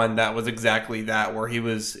was one that was exactly that, where it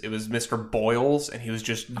was Mr. Boyles, and he was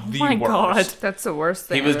just the my worst. God. That's the worst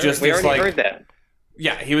thing. He was ever. just we this already like, heard that.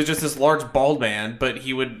 yeah, he was just this large bald man, but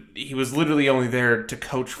he was literally only there to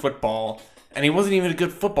coach football, and he wasn't even a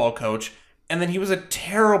good football coach, and then he was a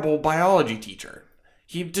terrible biology teacher.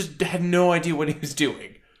 He just had no idea what he was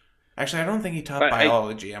doing. Actually, I don't think he taught But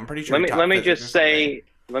biology. I'm pretty sure he taught Let me physics just or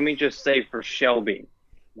say, for Shelby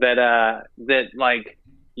that like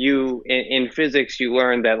you in physics you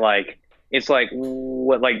learn that like it's like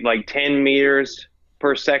what like 10 meters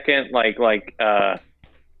per second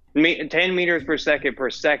 10 meters per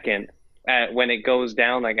second at when it goes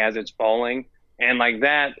down, like as it's falling, and like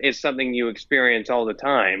that is something you experience all the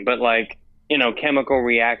time, but like chemical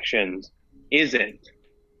reactions isn't.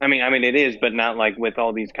 I mean it is, but not like with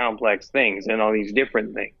all these complex things and all these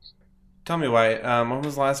different things. Tell me, Wyatt, when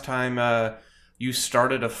was the last time you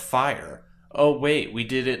started a fire? Oh, wait, we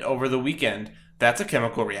did it over the weekend. That's a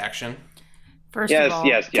chemical reaction. First Yes, of all,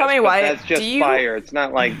 yes. Tell me but why. That's just Do you- fire. It's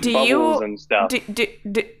not like do bubbles you- and stuff.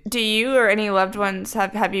 Do you or any loved ones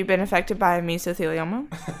have you been affected by mesothelioma?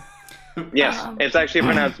 Yes, it's actually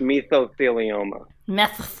pronounced mesothelioma.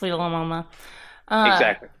 mesothelioma.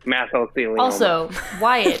 Exactly, mesothelioma. Also,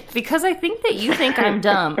 Wyatt, because I think that you think I'm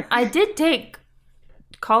dumb, I did take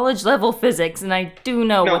college level physics, and I do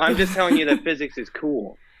know no, what I'm just telling you that physics is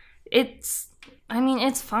cool. it's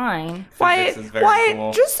fine. Wyatt, is very Wyatt,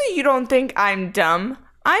 cool. just so you don't think I'm dumb,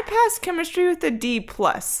 I passed chemistry with a D+.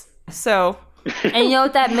 So And you know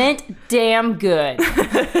what that meant? Damn good.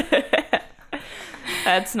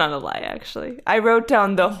 that's not a lie, actually. I wrote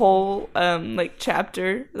down the whole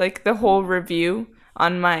chapter, like the whole review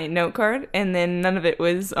on my note card, and then none of it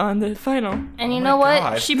was on the final. And you know what?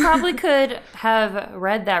 God. She probably could have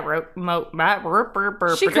read that rope.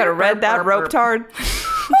 She could have read that rope tard.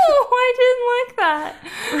 Oh, I didn't like that.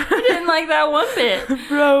 I didn't like that one bit.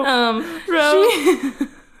 Bro.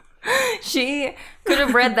 She could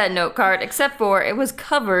have read that note card, except for it was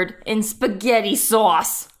covered in spaghetti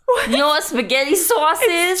sauce. What? You know what spaghetti sauce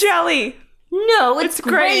is? Jelly. No, it's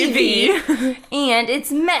gravy. And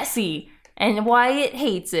it's messy. And Wyatt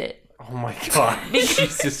hates it. Oh my god.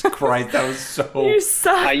 Jesus Christ, that was so... You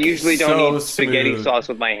suck. I usually don't So eat spaghetti smooth. sauce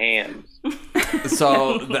with my hands.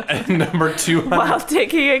 So, number 200... While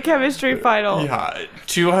taking a chemistry final. Yeah,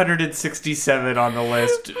 267 on the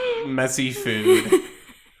list, messy food.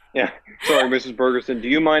 Yeah. Sorry, Mrs. Bergerson. Do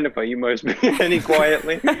you mind if I eat my spaghetti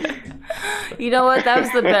quietly? You know what? That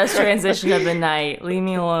was the best transition of the night. Leave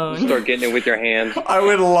me alone. Start getting it with your hands. I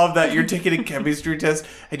would love that. You're taking a chemistry test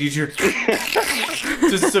and you just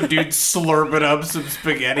some dude slurping up some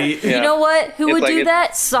spaghetti. Yeah. You know what? Who It's would like do it-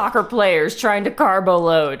 that? Soccer players trying to carbo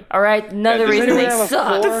load. All right? Another does reason anyone they have a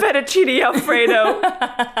suck. The fettuccine Alfredo.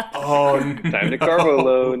 Oh, Time to carbo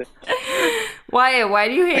load. Wyatt, why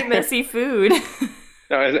do you hate messy food?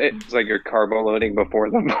 No, it's like you're carbo loading before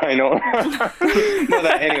the final. No,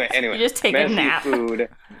 anyway. You just take a nap.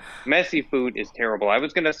 Messy food is terrible. I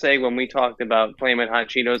was gonna say when we talked about Flamin' Hot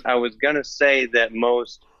Cheetos, I was gonna say that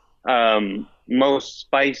most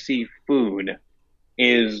spicy food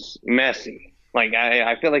is messy. Like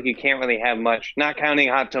I feel like you can't really have much, not counting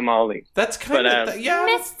hot tamales. that's kind But, of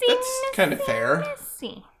that's kind of fair.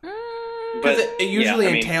 Messy. Because it usually yeah,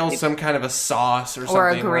 I mean, entails some kind of a sauce or something, Or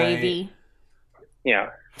a gravy. Yeah,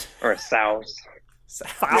 or a sauce.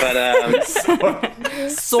 Right? But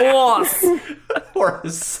Sauce. Or a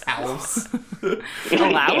sauce. A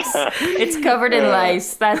louse? It's covered in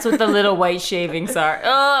lice. That's what the little white shavings are.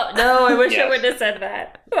 Oh, no, I wish I Yes. wouldn't have said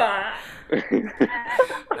that.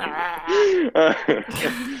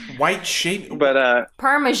 White shape. but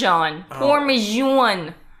Parmesan.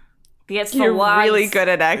 Parmesan. Gets the You're lice. really good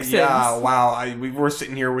at accents. Yeah, wow. We were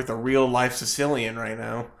sitting here with a real life Sicilian right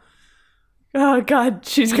now. Oh, God.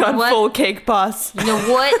 She's gone what? full cake boss. You know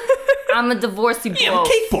what? I'm a divorcee Yeah, bloke.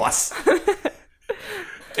 cake boss.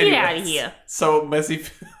 Get out of here. So messy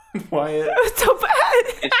food, Wyatt. It's so bad.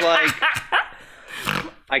 it's like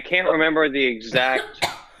I can't remember the exact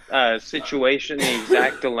situation, the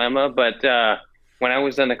exact dilemma, but when I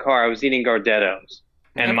was in the car, I was eating Gardettos,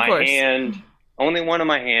 and Of my course. hand, only one of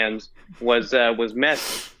my hands, was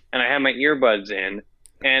messy, and I had my earbuds in,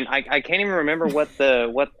 and I can't even remember what the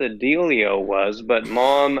dealio was, but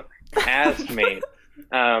Mom asked me.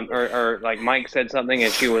 Or like Mike said something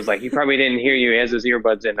and she was like, he probably didn't hear you, he has his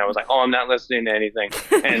earbuds in. I was like, oh, I'm not listening to anything.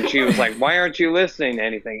 And she was like, why aren't you listening to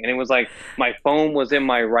anything? And it was like my phone was in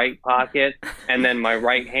my right pocket and then my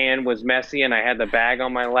right hand was messy and I had the bag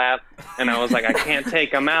on my lap and I was like, I can't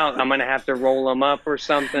take them out, I'm gonna have to roll them up or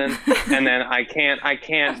something. And then I can't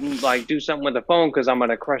like do something with the phone because I'm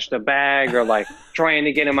gonna crush the bag, or like trying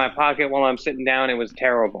to get in my pocket while I'm sitting down. It was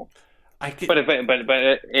terrible. But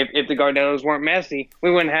if the Gardettos weren't messy,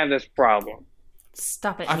 we wouldn't have this problem.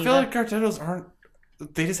 Stop it, I Neva. feel like Gardettos aren't.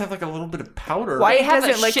 They just have like a little bit of powder. Why They have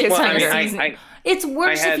doesn't a lick shit his ton of finger? seasoning. It's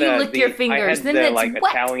worse I if had, you lick your I fingers. had Then the it's like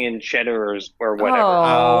wet. Italian cheddars or whatever.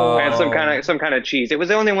 Oh. I had some kind of cheese. It was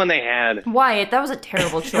the only one they had. Wyatt, that was a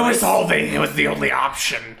terrible choice. It was the only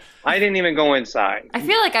option. I didn't even go inside. I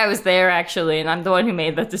feel like I was there actually, and I'm the one who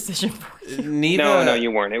made that decision for you. Neva, No, you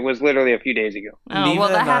weren't. It was literally a few days ago. Oh, Neva well,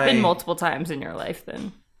 that and happened I- multiple times in your life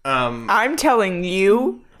then. I'm telling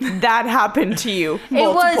you, that happened to you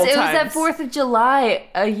multiple It was times. at 4th of July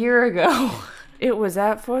a year ago. It was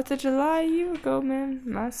at 4th of July a year ago, man.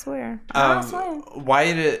 I swear.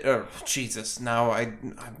 Why did Jesus? Now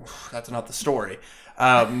that's not the story.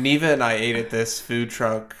 Neva and I ate at this food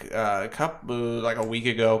truck a couple weeks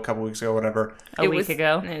ago, whatever. A week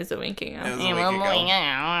ago. It was a week ago. It was a week ago.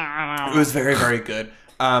 It was very, very good.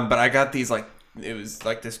 But I got these it was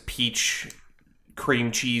like this peach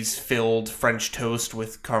cream cheese filled French toast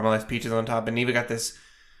with caramelized peaches on top, and Neva got this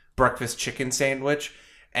breakfast chicken sandwich,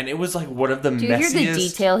 and it was like one of the Do you messiest. hear the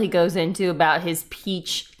detail he goes into about his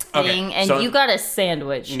peach thing? Okay, And so- you got a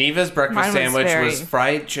sandwich. Neva's breakfast Mine was sandwich very- was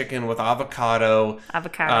fried chicken with avocado,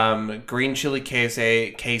 green chili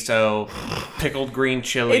queso, pickled green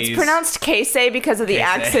chilies. It's pronounced Casey because of the Casey.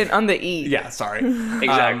 accent on the E. Yeah, sorry.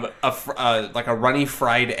 Exactly. Like a runny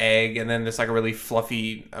fried egg, and then just like a really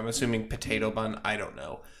fluffy, I'm assuming potato bun. I don't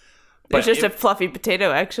know. It's just it, a fluffy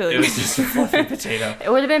potato, actually. It was just a fluffy potato.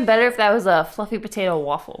 It would have been better if that was a fluffy potato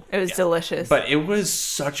waffle. It was delicious. But it was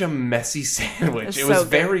such a messy sandwich. It so was good.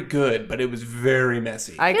 very good, but it was very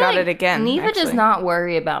messy. I feel got like it again. Neva does actually. not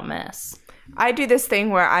worry about mess. I do this thing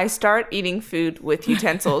where I start eating food with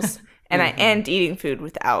utensils and I end eating food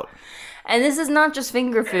without. And this is not just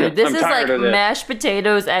finger food. This I'm is like tired of this. mashed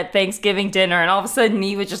potatoes at Thanksgiving dinner, and all of a sudden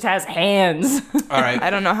Neva just has hands. All right. I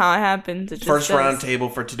don't know how it happens. It just First does. round table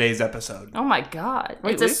for today's episode. Oh my god.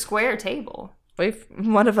 It's a square table. Wait,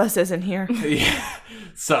 one of us isn't here. Yeah.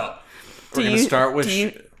 So we're Do gonna you- start with.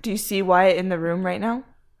 Do you see Wyatt in the room right now?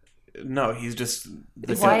 No, he's just.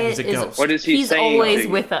 Wyatt he's a is- ghost. What is he He's saying? always to you?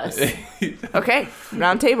 with us. Okay,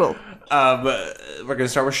 round table. We're gonna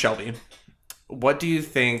start with Shelby. What do you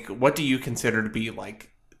think? What do you consider to be like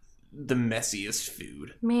the messiest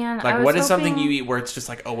food? Man, I Like, was what is something hoping- you eat where it's just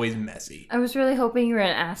like always messy? I was really hoping you were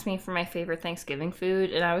going to ask me for my favorite Thanksgiving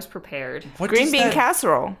food, and I was prepared. What Green does bean that-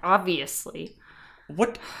 casserole. Obviously.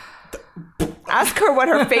 What? Ask her what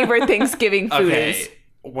her favorite Thanksgiving food Okay. is.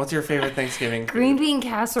 What's your favorite Thanksgiving? food? Green bean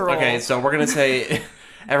casserole. Okay, so we're gonna say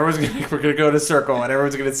we're gonna go to circle, and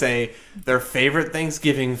everyone's gonna say their favorite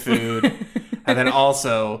Thanksgiving food, and then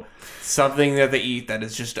also something that they eat that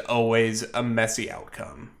is just always a messy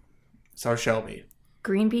outcome. So Shelby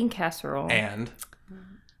Green bean casserole. and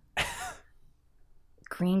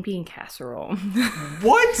Green bean casserole.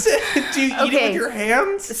 what? Do you eat it Okay. with your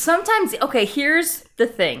hands? Sometimes, okay, here's the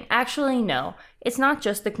thing. Actually, no. It's not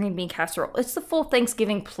just the green bean casserole. It's the full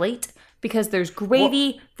Thanksgiving plate because there's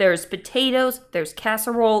gravy, there's potatoes, there's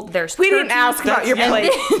casserole, there's We didn't turkey. ask about your Yeah.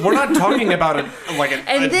 plate. We're not talking about it like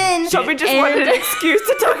And then Shelby just and- wanted an excuse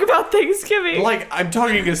to talk about Thanksgiving. like I'm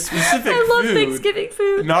talking a specific I love food, Thanksgiving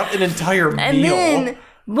food. not an entire And meal. then,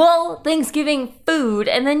 well, Thanksgiving food,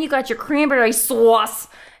 and then you got your cranberry sauce,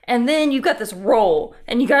 and then you got this roll,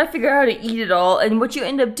 and you got to figure out how to eat it all. And what you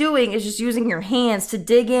end up doing is just using your hands to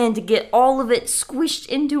dig in to get all of it squished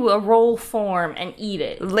into a roll form and eat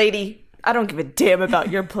it. Lady, I don't give a damn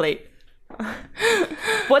about your plate.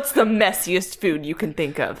 What's the messiest food you can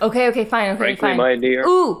think of? Okay, fine, okay, Frankly, fine. my dear.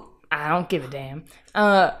 Ooh, I don't give a damn.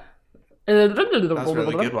 That's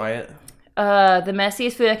really good, Wyatt. The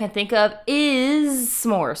messiest food I can think of is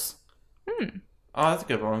s'mores. Oh, that's a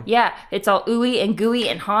good one. Yeah, it's all ooey and gooey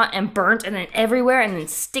and hot and burnt and then everywhere and then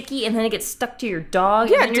sticky and then it gets stuck to your dog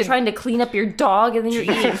Yeah, and then you're did- trying to clean up your dog and then you're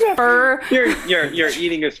eating fur. You're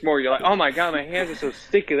eating a s'more. You're like, oh my god, my hands are so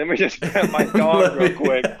sticky. Let me just grab my dog real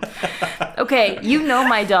quick. Okay, you know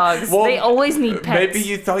my dogs. Well, they always need pets. Maybe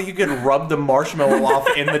you thought you could rub the marshmallow off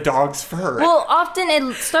in the dog's fur. Well, often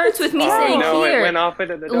it starts with me saying, No, it here, went off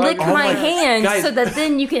into the dog. lick Oh my my- hands guys. so that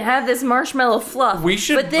then you can have this marshmallow fluff. We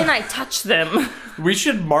should- But then I touch them. We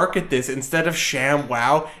should market this instead of Sham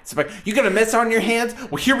Wow. It's like, you got a mess on your hands?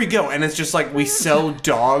 Well, here we go. And it's just like we sell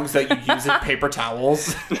dogs that you use as paper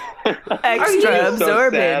towels. Extra so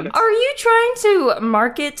absorbent. sad. Are you trying to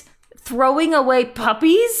market throwing away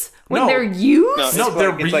puppies when No. they're used? No, it's No,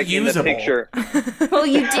 they're it's like in the reusable. picture. Well,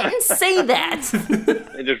 you didn't say that.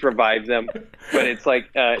 It just revives them, but it's like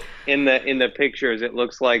in the pictures, it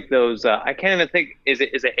looks like those. I can't even think. Is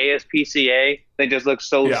it ASPCA? They just look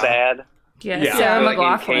so Yeah. sad. Yeah, Yeah. Sarah Like in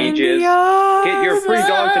McLaughlin. cages. Get your free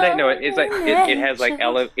dog today. No, it's like it has like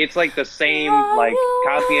it's like the same like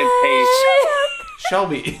copy and paste.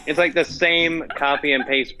 Shelby. It's like the same copy and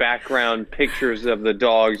paste background pictures of the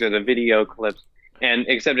dogs or the video clips. And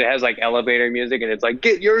except it has like elevator music and it's like,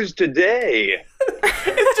 get yours today.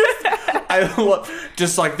 I love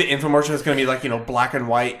just like the infomercial is going to be like, black and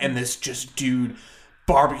white and this just dude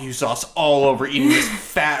barbecue sauce all over eating this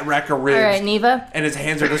fat rack of ribs. All right, Neva. And his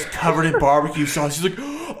hands are just covered in barbecue sauce. He's like,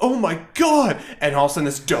 oh my god. And all of a sudden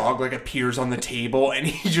this dog like appears on the table and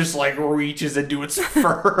he just like reaches into its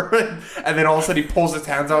fur. And then all of a sudden he pulls his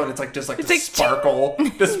hands out and it's like just like It's the like, sparkle.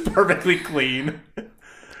 Just perfectly clean.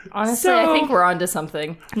 Honestly, So, I think we're onto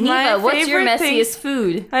something. my Neva, what's your favorite thing- messiest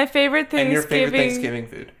food? My favorite Thanksgiving. And your favorite Thanksgiving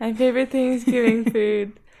food. My favorite Thanksgiving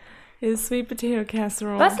food is sweet potato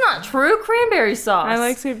casserole. That's not true. Cranberry sauce. I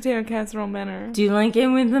like sweet potato casserole better. Do you like it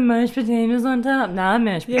with the mashed potatoes on top? Not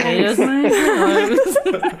mashed Yes. potatoes.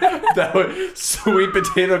 That was sweet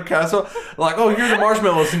potato casserole. Like, oh, here's the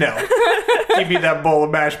marshmallows. No. Give me that bowl of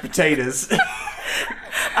mashed potatoes.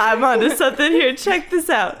 I'm onto something here. Check this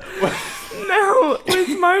out. No,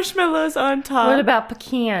 with marshmallows on top. What about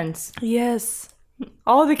pecans? Yes.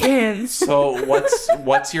 All the cans. So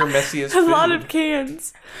what's your messiest A food? lot of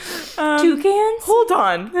cans. 2 cans? Hold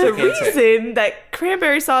on. The can't say. reason that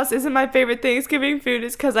cranberry sauce isn't my favorite Thanksgiving food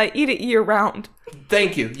is because I eat it year round.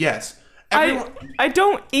 Thank you. Yes. Everyone, I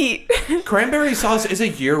don't eat. cranberry sauce is a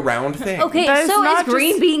year-round thing. Okay, That is so not is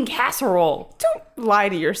green just- bean casserole. Don't lie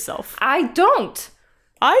to yourself. I don't.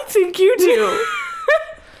 I think you do.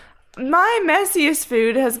 My messiest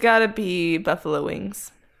food has got to be buffalo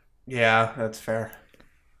wings. Yeah, that's fair.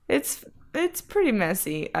 It's pretty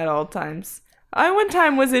messy at all times. I one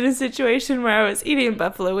time was in a situation where I was eating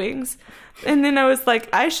buffalo wings, and then I was like,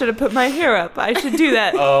 I should have put my hair up. I should do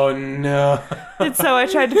that. Oh no. And so I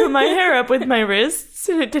tried to put my hair up with my wrists,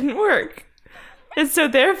 and it didn't work. And so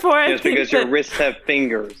therefore, I Just think because your wrists have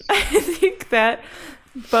fingers. I think that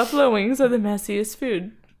buffalo wings are the messiest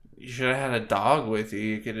food. You should have had a dog with you.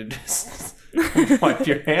 You could have just wiped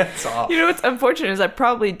your hands off. You know what's unfortunate is I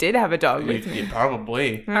probably did have a dog with me. You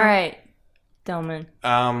probably. All right, Delman.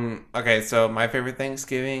 Okay, so my favorite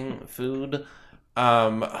Thanksgiving food.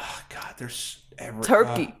 God, there's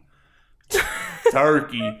Turkey.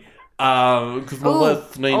 Turkey. Because my Ooh,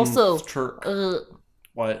 last name also, is Turk.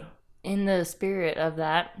 What? In the spirit of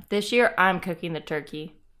that, this year I'm cooking the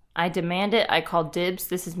turkey. I demand it. I call dibs.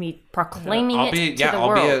 This is me proclaiming it to the I'll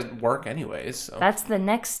world. be at work anyways. So. That's the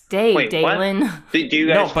next day, Wait, Dalen. what? Do you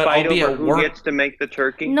guys No, but fight I'll be over at who work. gets to make the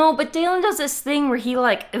turkey? No, but Dalen does this thing where he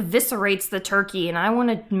like eviscerates the turkey, and I want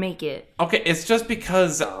to make it. Okay, it's just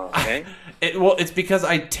because Okay. it's because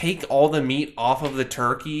I take all the meat off of the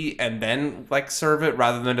turkey and then like serve it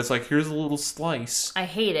rather than just like here's a little slice. I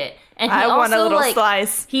hate it. And he I also, want a little like,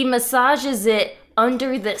 slice. He massages it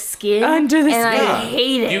under the skin. Under the and skin. I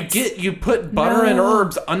hate it. You put butter and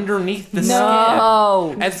herbs underneath the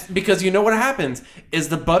No. skin. Because you know what happens is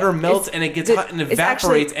the butter melts and it gets hot and it's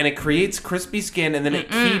evaporates actually- and it creates crispy skin and then it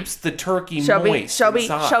keeps the turkey Shelby, moist Shelby,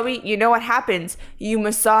 inside. Shelby, you know what happens? You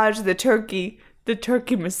massage the turkey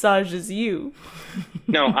massages you.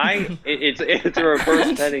 No, it's a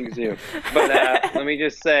reverse petting zoo. But let me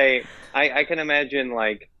just say, I can imagine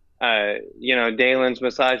like, Dalen's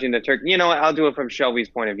massaging the turkey. You know what? I'll do it from Shelby's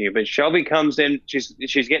point of view. But Shelby comes in. She's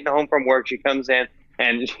getting home from work. She comes in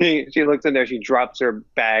and she looks in there. She drops her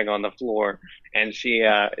bag on the floor and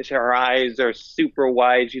her eyes are super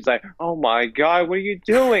wide. She's like, "Oh my God, what are you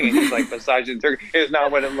doing?" And she's like massaging the turkey. It's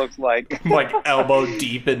not what it looks like. Like elbow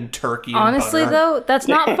deep in turkey. And Honestly, butter. though, that's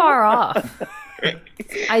not far off.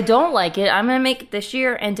 I don't like it. I'm going to make it this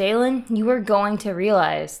year. And Dalen, you are going to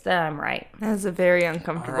realize that I'm right. That's a very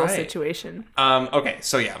uncomfortable All right. situation. Okay,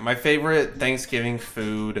 so yeah, my favorite Thanksgiving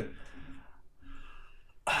food.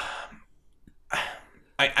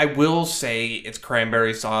 I will say it's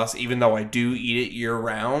cranberry sauce, even though I do eat it year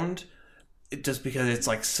round. Just because it's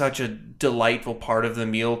like such a delightful part of the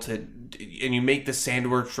meal and you make the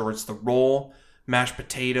sandwich or it's the roll, mashed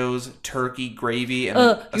potatoes, turkey, gravy, and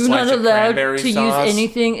a You're slice not of allowed cranberry to sauce. use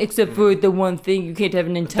anything except for the one thing. You can't have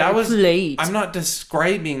an entire plate. I'm not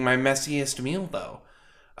describing my messiest meal though.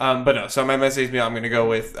 But no, so my messiest meal I'm going to go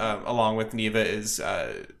with, along with Neva, is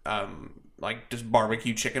like just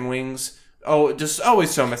barbecue chicken wings. Oh, just always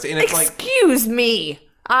so messy. And it's Excuse me.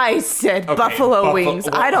 I said buffalo wings.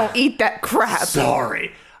 I don't eat that crap.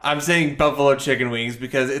 Sorry. I'm saying buffalo chicken wings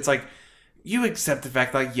because it's like, you accept the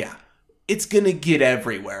fact like, yeah, it's going to get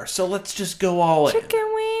everywhere. So let's just go all in. Chicken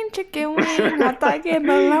wing, hot dog and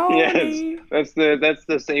bologna. Yes, that's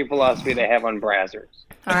the same philosophy they have on Brazzers.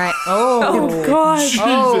 All right. Oh, God. Jesus.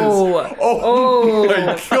 Oh. Oh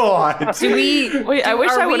my God. Do we... Wait, I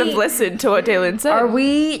wish are I would have we- listened to what Dalen said. Are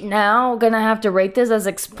we now going to have to rate this as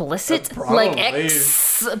explicit? Probably. Like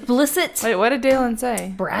explicit? Wait, what did Dalen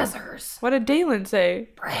say? Brazzers. What did Dalen say?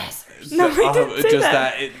 Brazzers. No, he didn't say just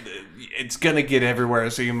that. it's going to get everywhere,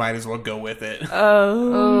 so you might as well go with it.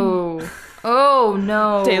 Oh. Oh,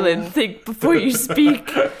 no. Dalen, think before you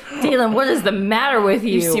speak. Dalen, what is the matter with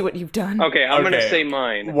you? You see what you've done. Okay, I'm going to Okay. say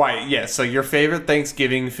mine. Why? Yeah, so your favorite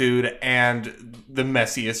Thanksgiving food and the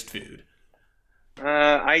messiest food.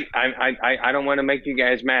 I don't want to make you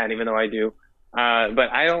guys mad, even though I do. But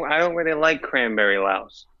I don't really like cranberry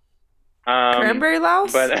louse. Cranberry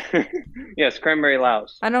louse? But yes, cranberry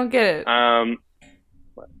louse. I don't get it.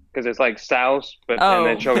 Because it's like souse, but Oh. and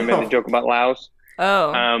then Shelby made the joke about louse.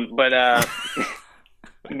 Oh. But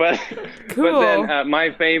Cool. But then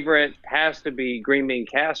my favorite has to be green bean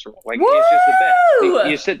casserole. Like it's just the best.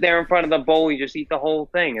 You sit there in front of the bowl, you just eat the whole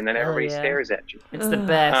thing, and then everybody yeah. stares at you. It's the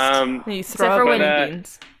best. you Except throw for up when- green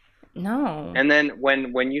beans. No. And then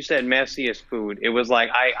when you said messiest food, it was like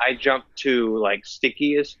I jumped to like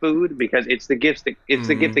stickiest food because it's the gift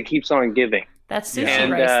that keeps on giving. That's sushi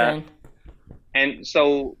And, rice then. And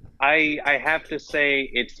so I have to say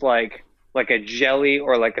it's like a jelly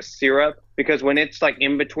or like a syrup, because when it's like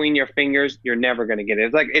in between your fingers, you're never gonna get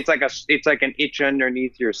it. It's like an itch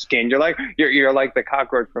underneath your skin. You're like the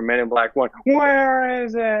cockroach from Men in Black 1. Where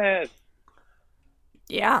is it?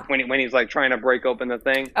 Yeah. When he's like trying to break open the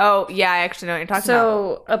thing. Oh, yeah, I actually know what you're talking about.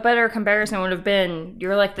 So a better comparison would have been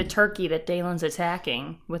you're like the turkey that Dalen's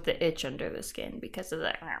attacking with the itch under the skin because of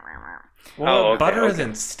that. Well, okay, butter okay.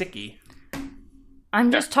 isn't sticky.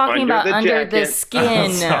 I'm just talking Under about the under the jacket.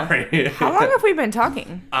 skin. Sorry. How long have we been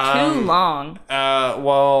talking? Too long.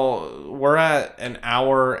 Well, we're at an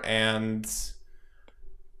hour and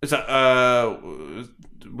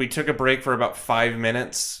we took a break for about 5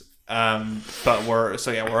 minutes. But we're at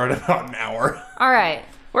about an hour. All right.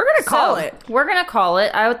 We're going to call it. We're going to call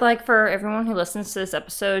it. I would like for everyone who listens to this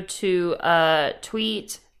episode to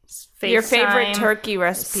tweet, FaceTime, Your favorite turkey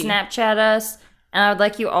recipe. Snapchat us, and I would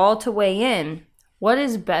like you all to weigh in. What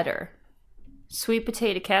is better? Sweet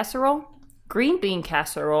potato casserole, green bean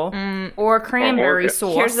casserole, or cranberry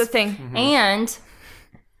sauce? Here's the thing. And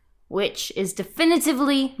which is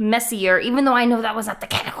definitively messier, even though I know that was not the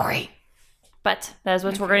category. But that is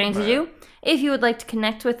what we're going to do. If you would like to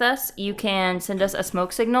connect with us, you can send us a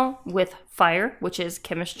smoke signal with fire, which is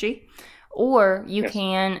chemistry. Or you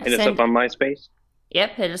can Hit us up on MySpace.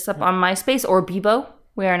 Yep, hit us up on MySpace or Bebo.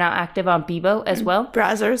 We are now active on Bebo as well.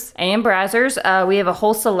 Brazzers. And Brazzers. We have a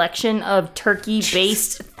whole selection of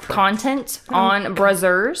turkey-based content on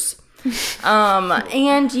Brazzers.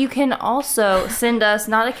 And you can also send us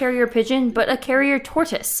not a carrier pigeon, but a carrier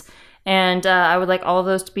tortoise. And I would like all of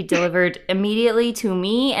those to be delivered immediately to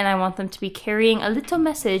me, and I want them to be carrying a little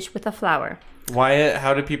message with a flower. Wyatt,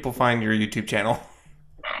 how do people find your YouTube channel?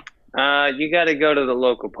 You got to go to the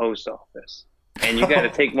local post office, and you got to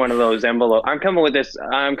take one of those envelopes. I'm coming up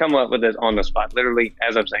with this on the spot, literally,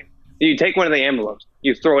 as I'm saying. You take one of the envelopes,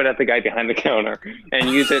 you throw it at the guy behind the counter, and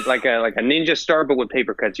use it like a ninja star, but with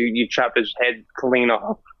paper cuts. You chop his head clean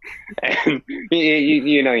off, and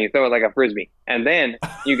you throw it like a frisbee. And then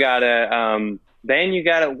you gotta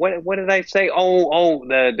what did I say?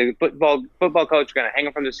 The football coach gonna hang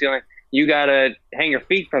it from the ceiling. You gotta hang your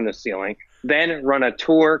feet from the ceiling. Then run a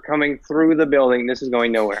tour coming through the building. This is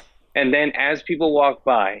going nowhere. And then as people walk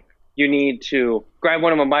by, you need to grab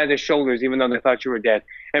one of them by the shoulders, even though they thought you were dead,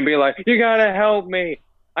 and be like, "You gotta help me.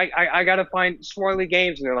 I gotta find Swirly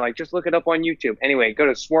Games." And they're like, "Just look it up on YouTube." Anyway, go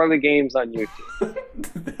to Swirly Games on YouTube.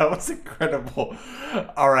 That was incredible.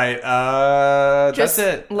 All right, that's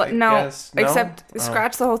it.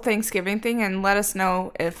 Scratch the whole Thanksgiving thing and let us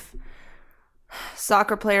know if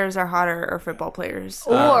soccer players are hotter or football players.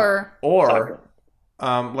 Or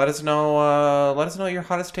let us know your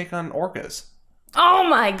hottest take on orcas. oh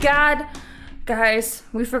my god, guys,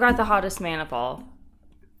 we forgot the hottest man of all,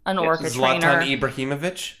 an orca trainer. Zlatan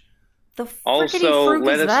Ibrahimovic. The frickety Also, fruit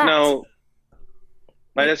let is us that? know.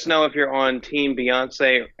 Let us know if you're on Team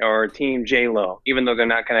Beyonce or Team J-Lo, even though they're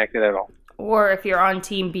not connected at all. Or if you're on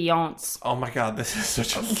Team Beyonce. Oh my god, this is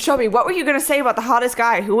such a... Shelby, what were you going to say about the hottest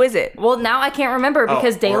guy? Who is it? Well, now I can't remember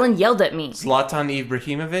because Dalen yelled at me. Zlatan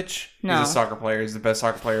Ibrahimovic. No. He's a soccer player. He's the best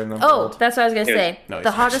soccer player in the Oh, world. that's what I was going to say. No, he's the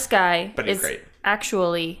not. hottest guy But he's is great.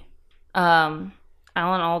 actually Alan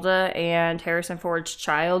Alda and Harrison Ford's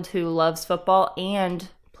child who loves football and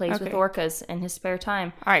plays with orcas in his spare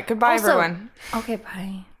time. All right, goodbye, Also- everyone. Okay,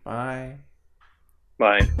 bye. Bye.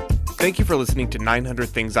 Bye. Thank you for listening to 900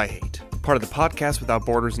 Things I Hate, part of the Podcast Without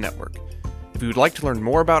Borders Network. If you would like to learn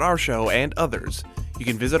more about our show and others, you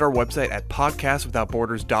can visit our website at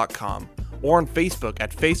podcastwithoutborders.com or on Facebook at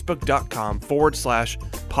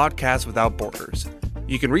facebook.com/podcastwithoutborders.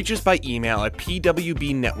 You can reach us by email at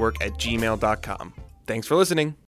pwbnetwork@gmail.com. Thanks for listening.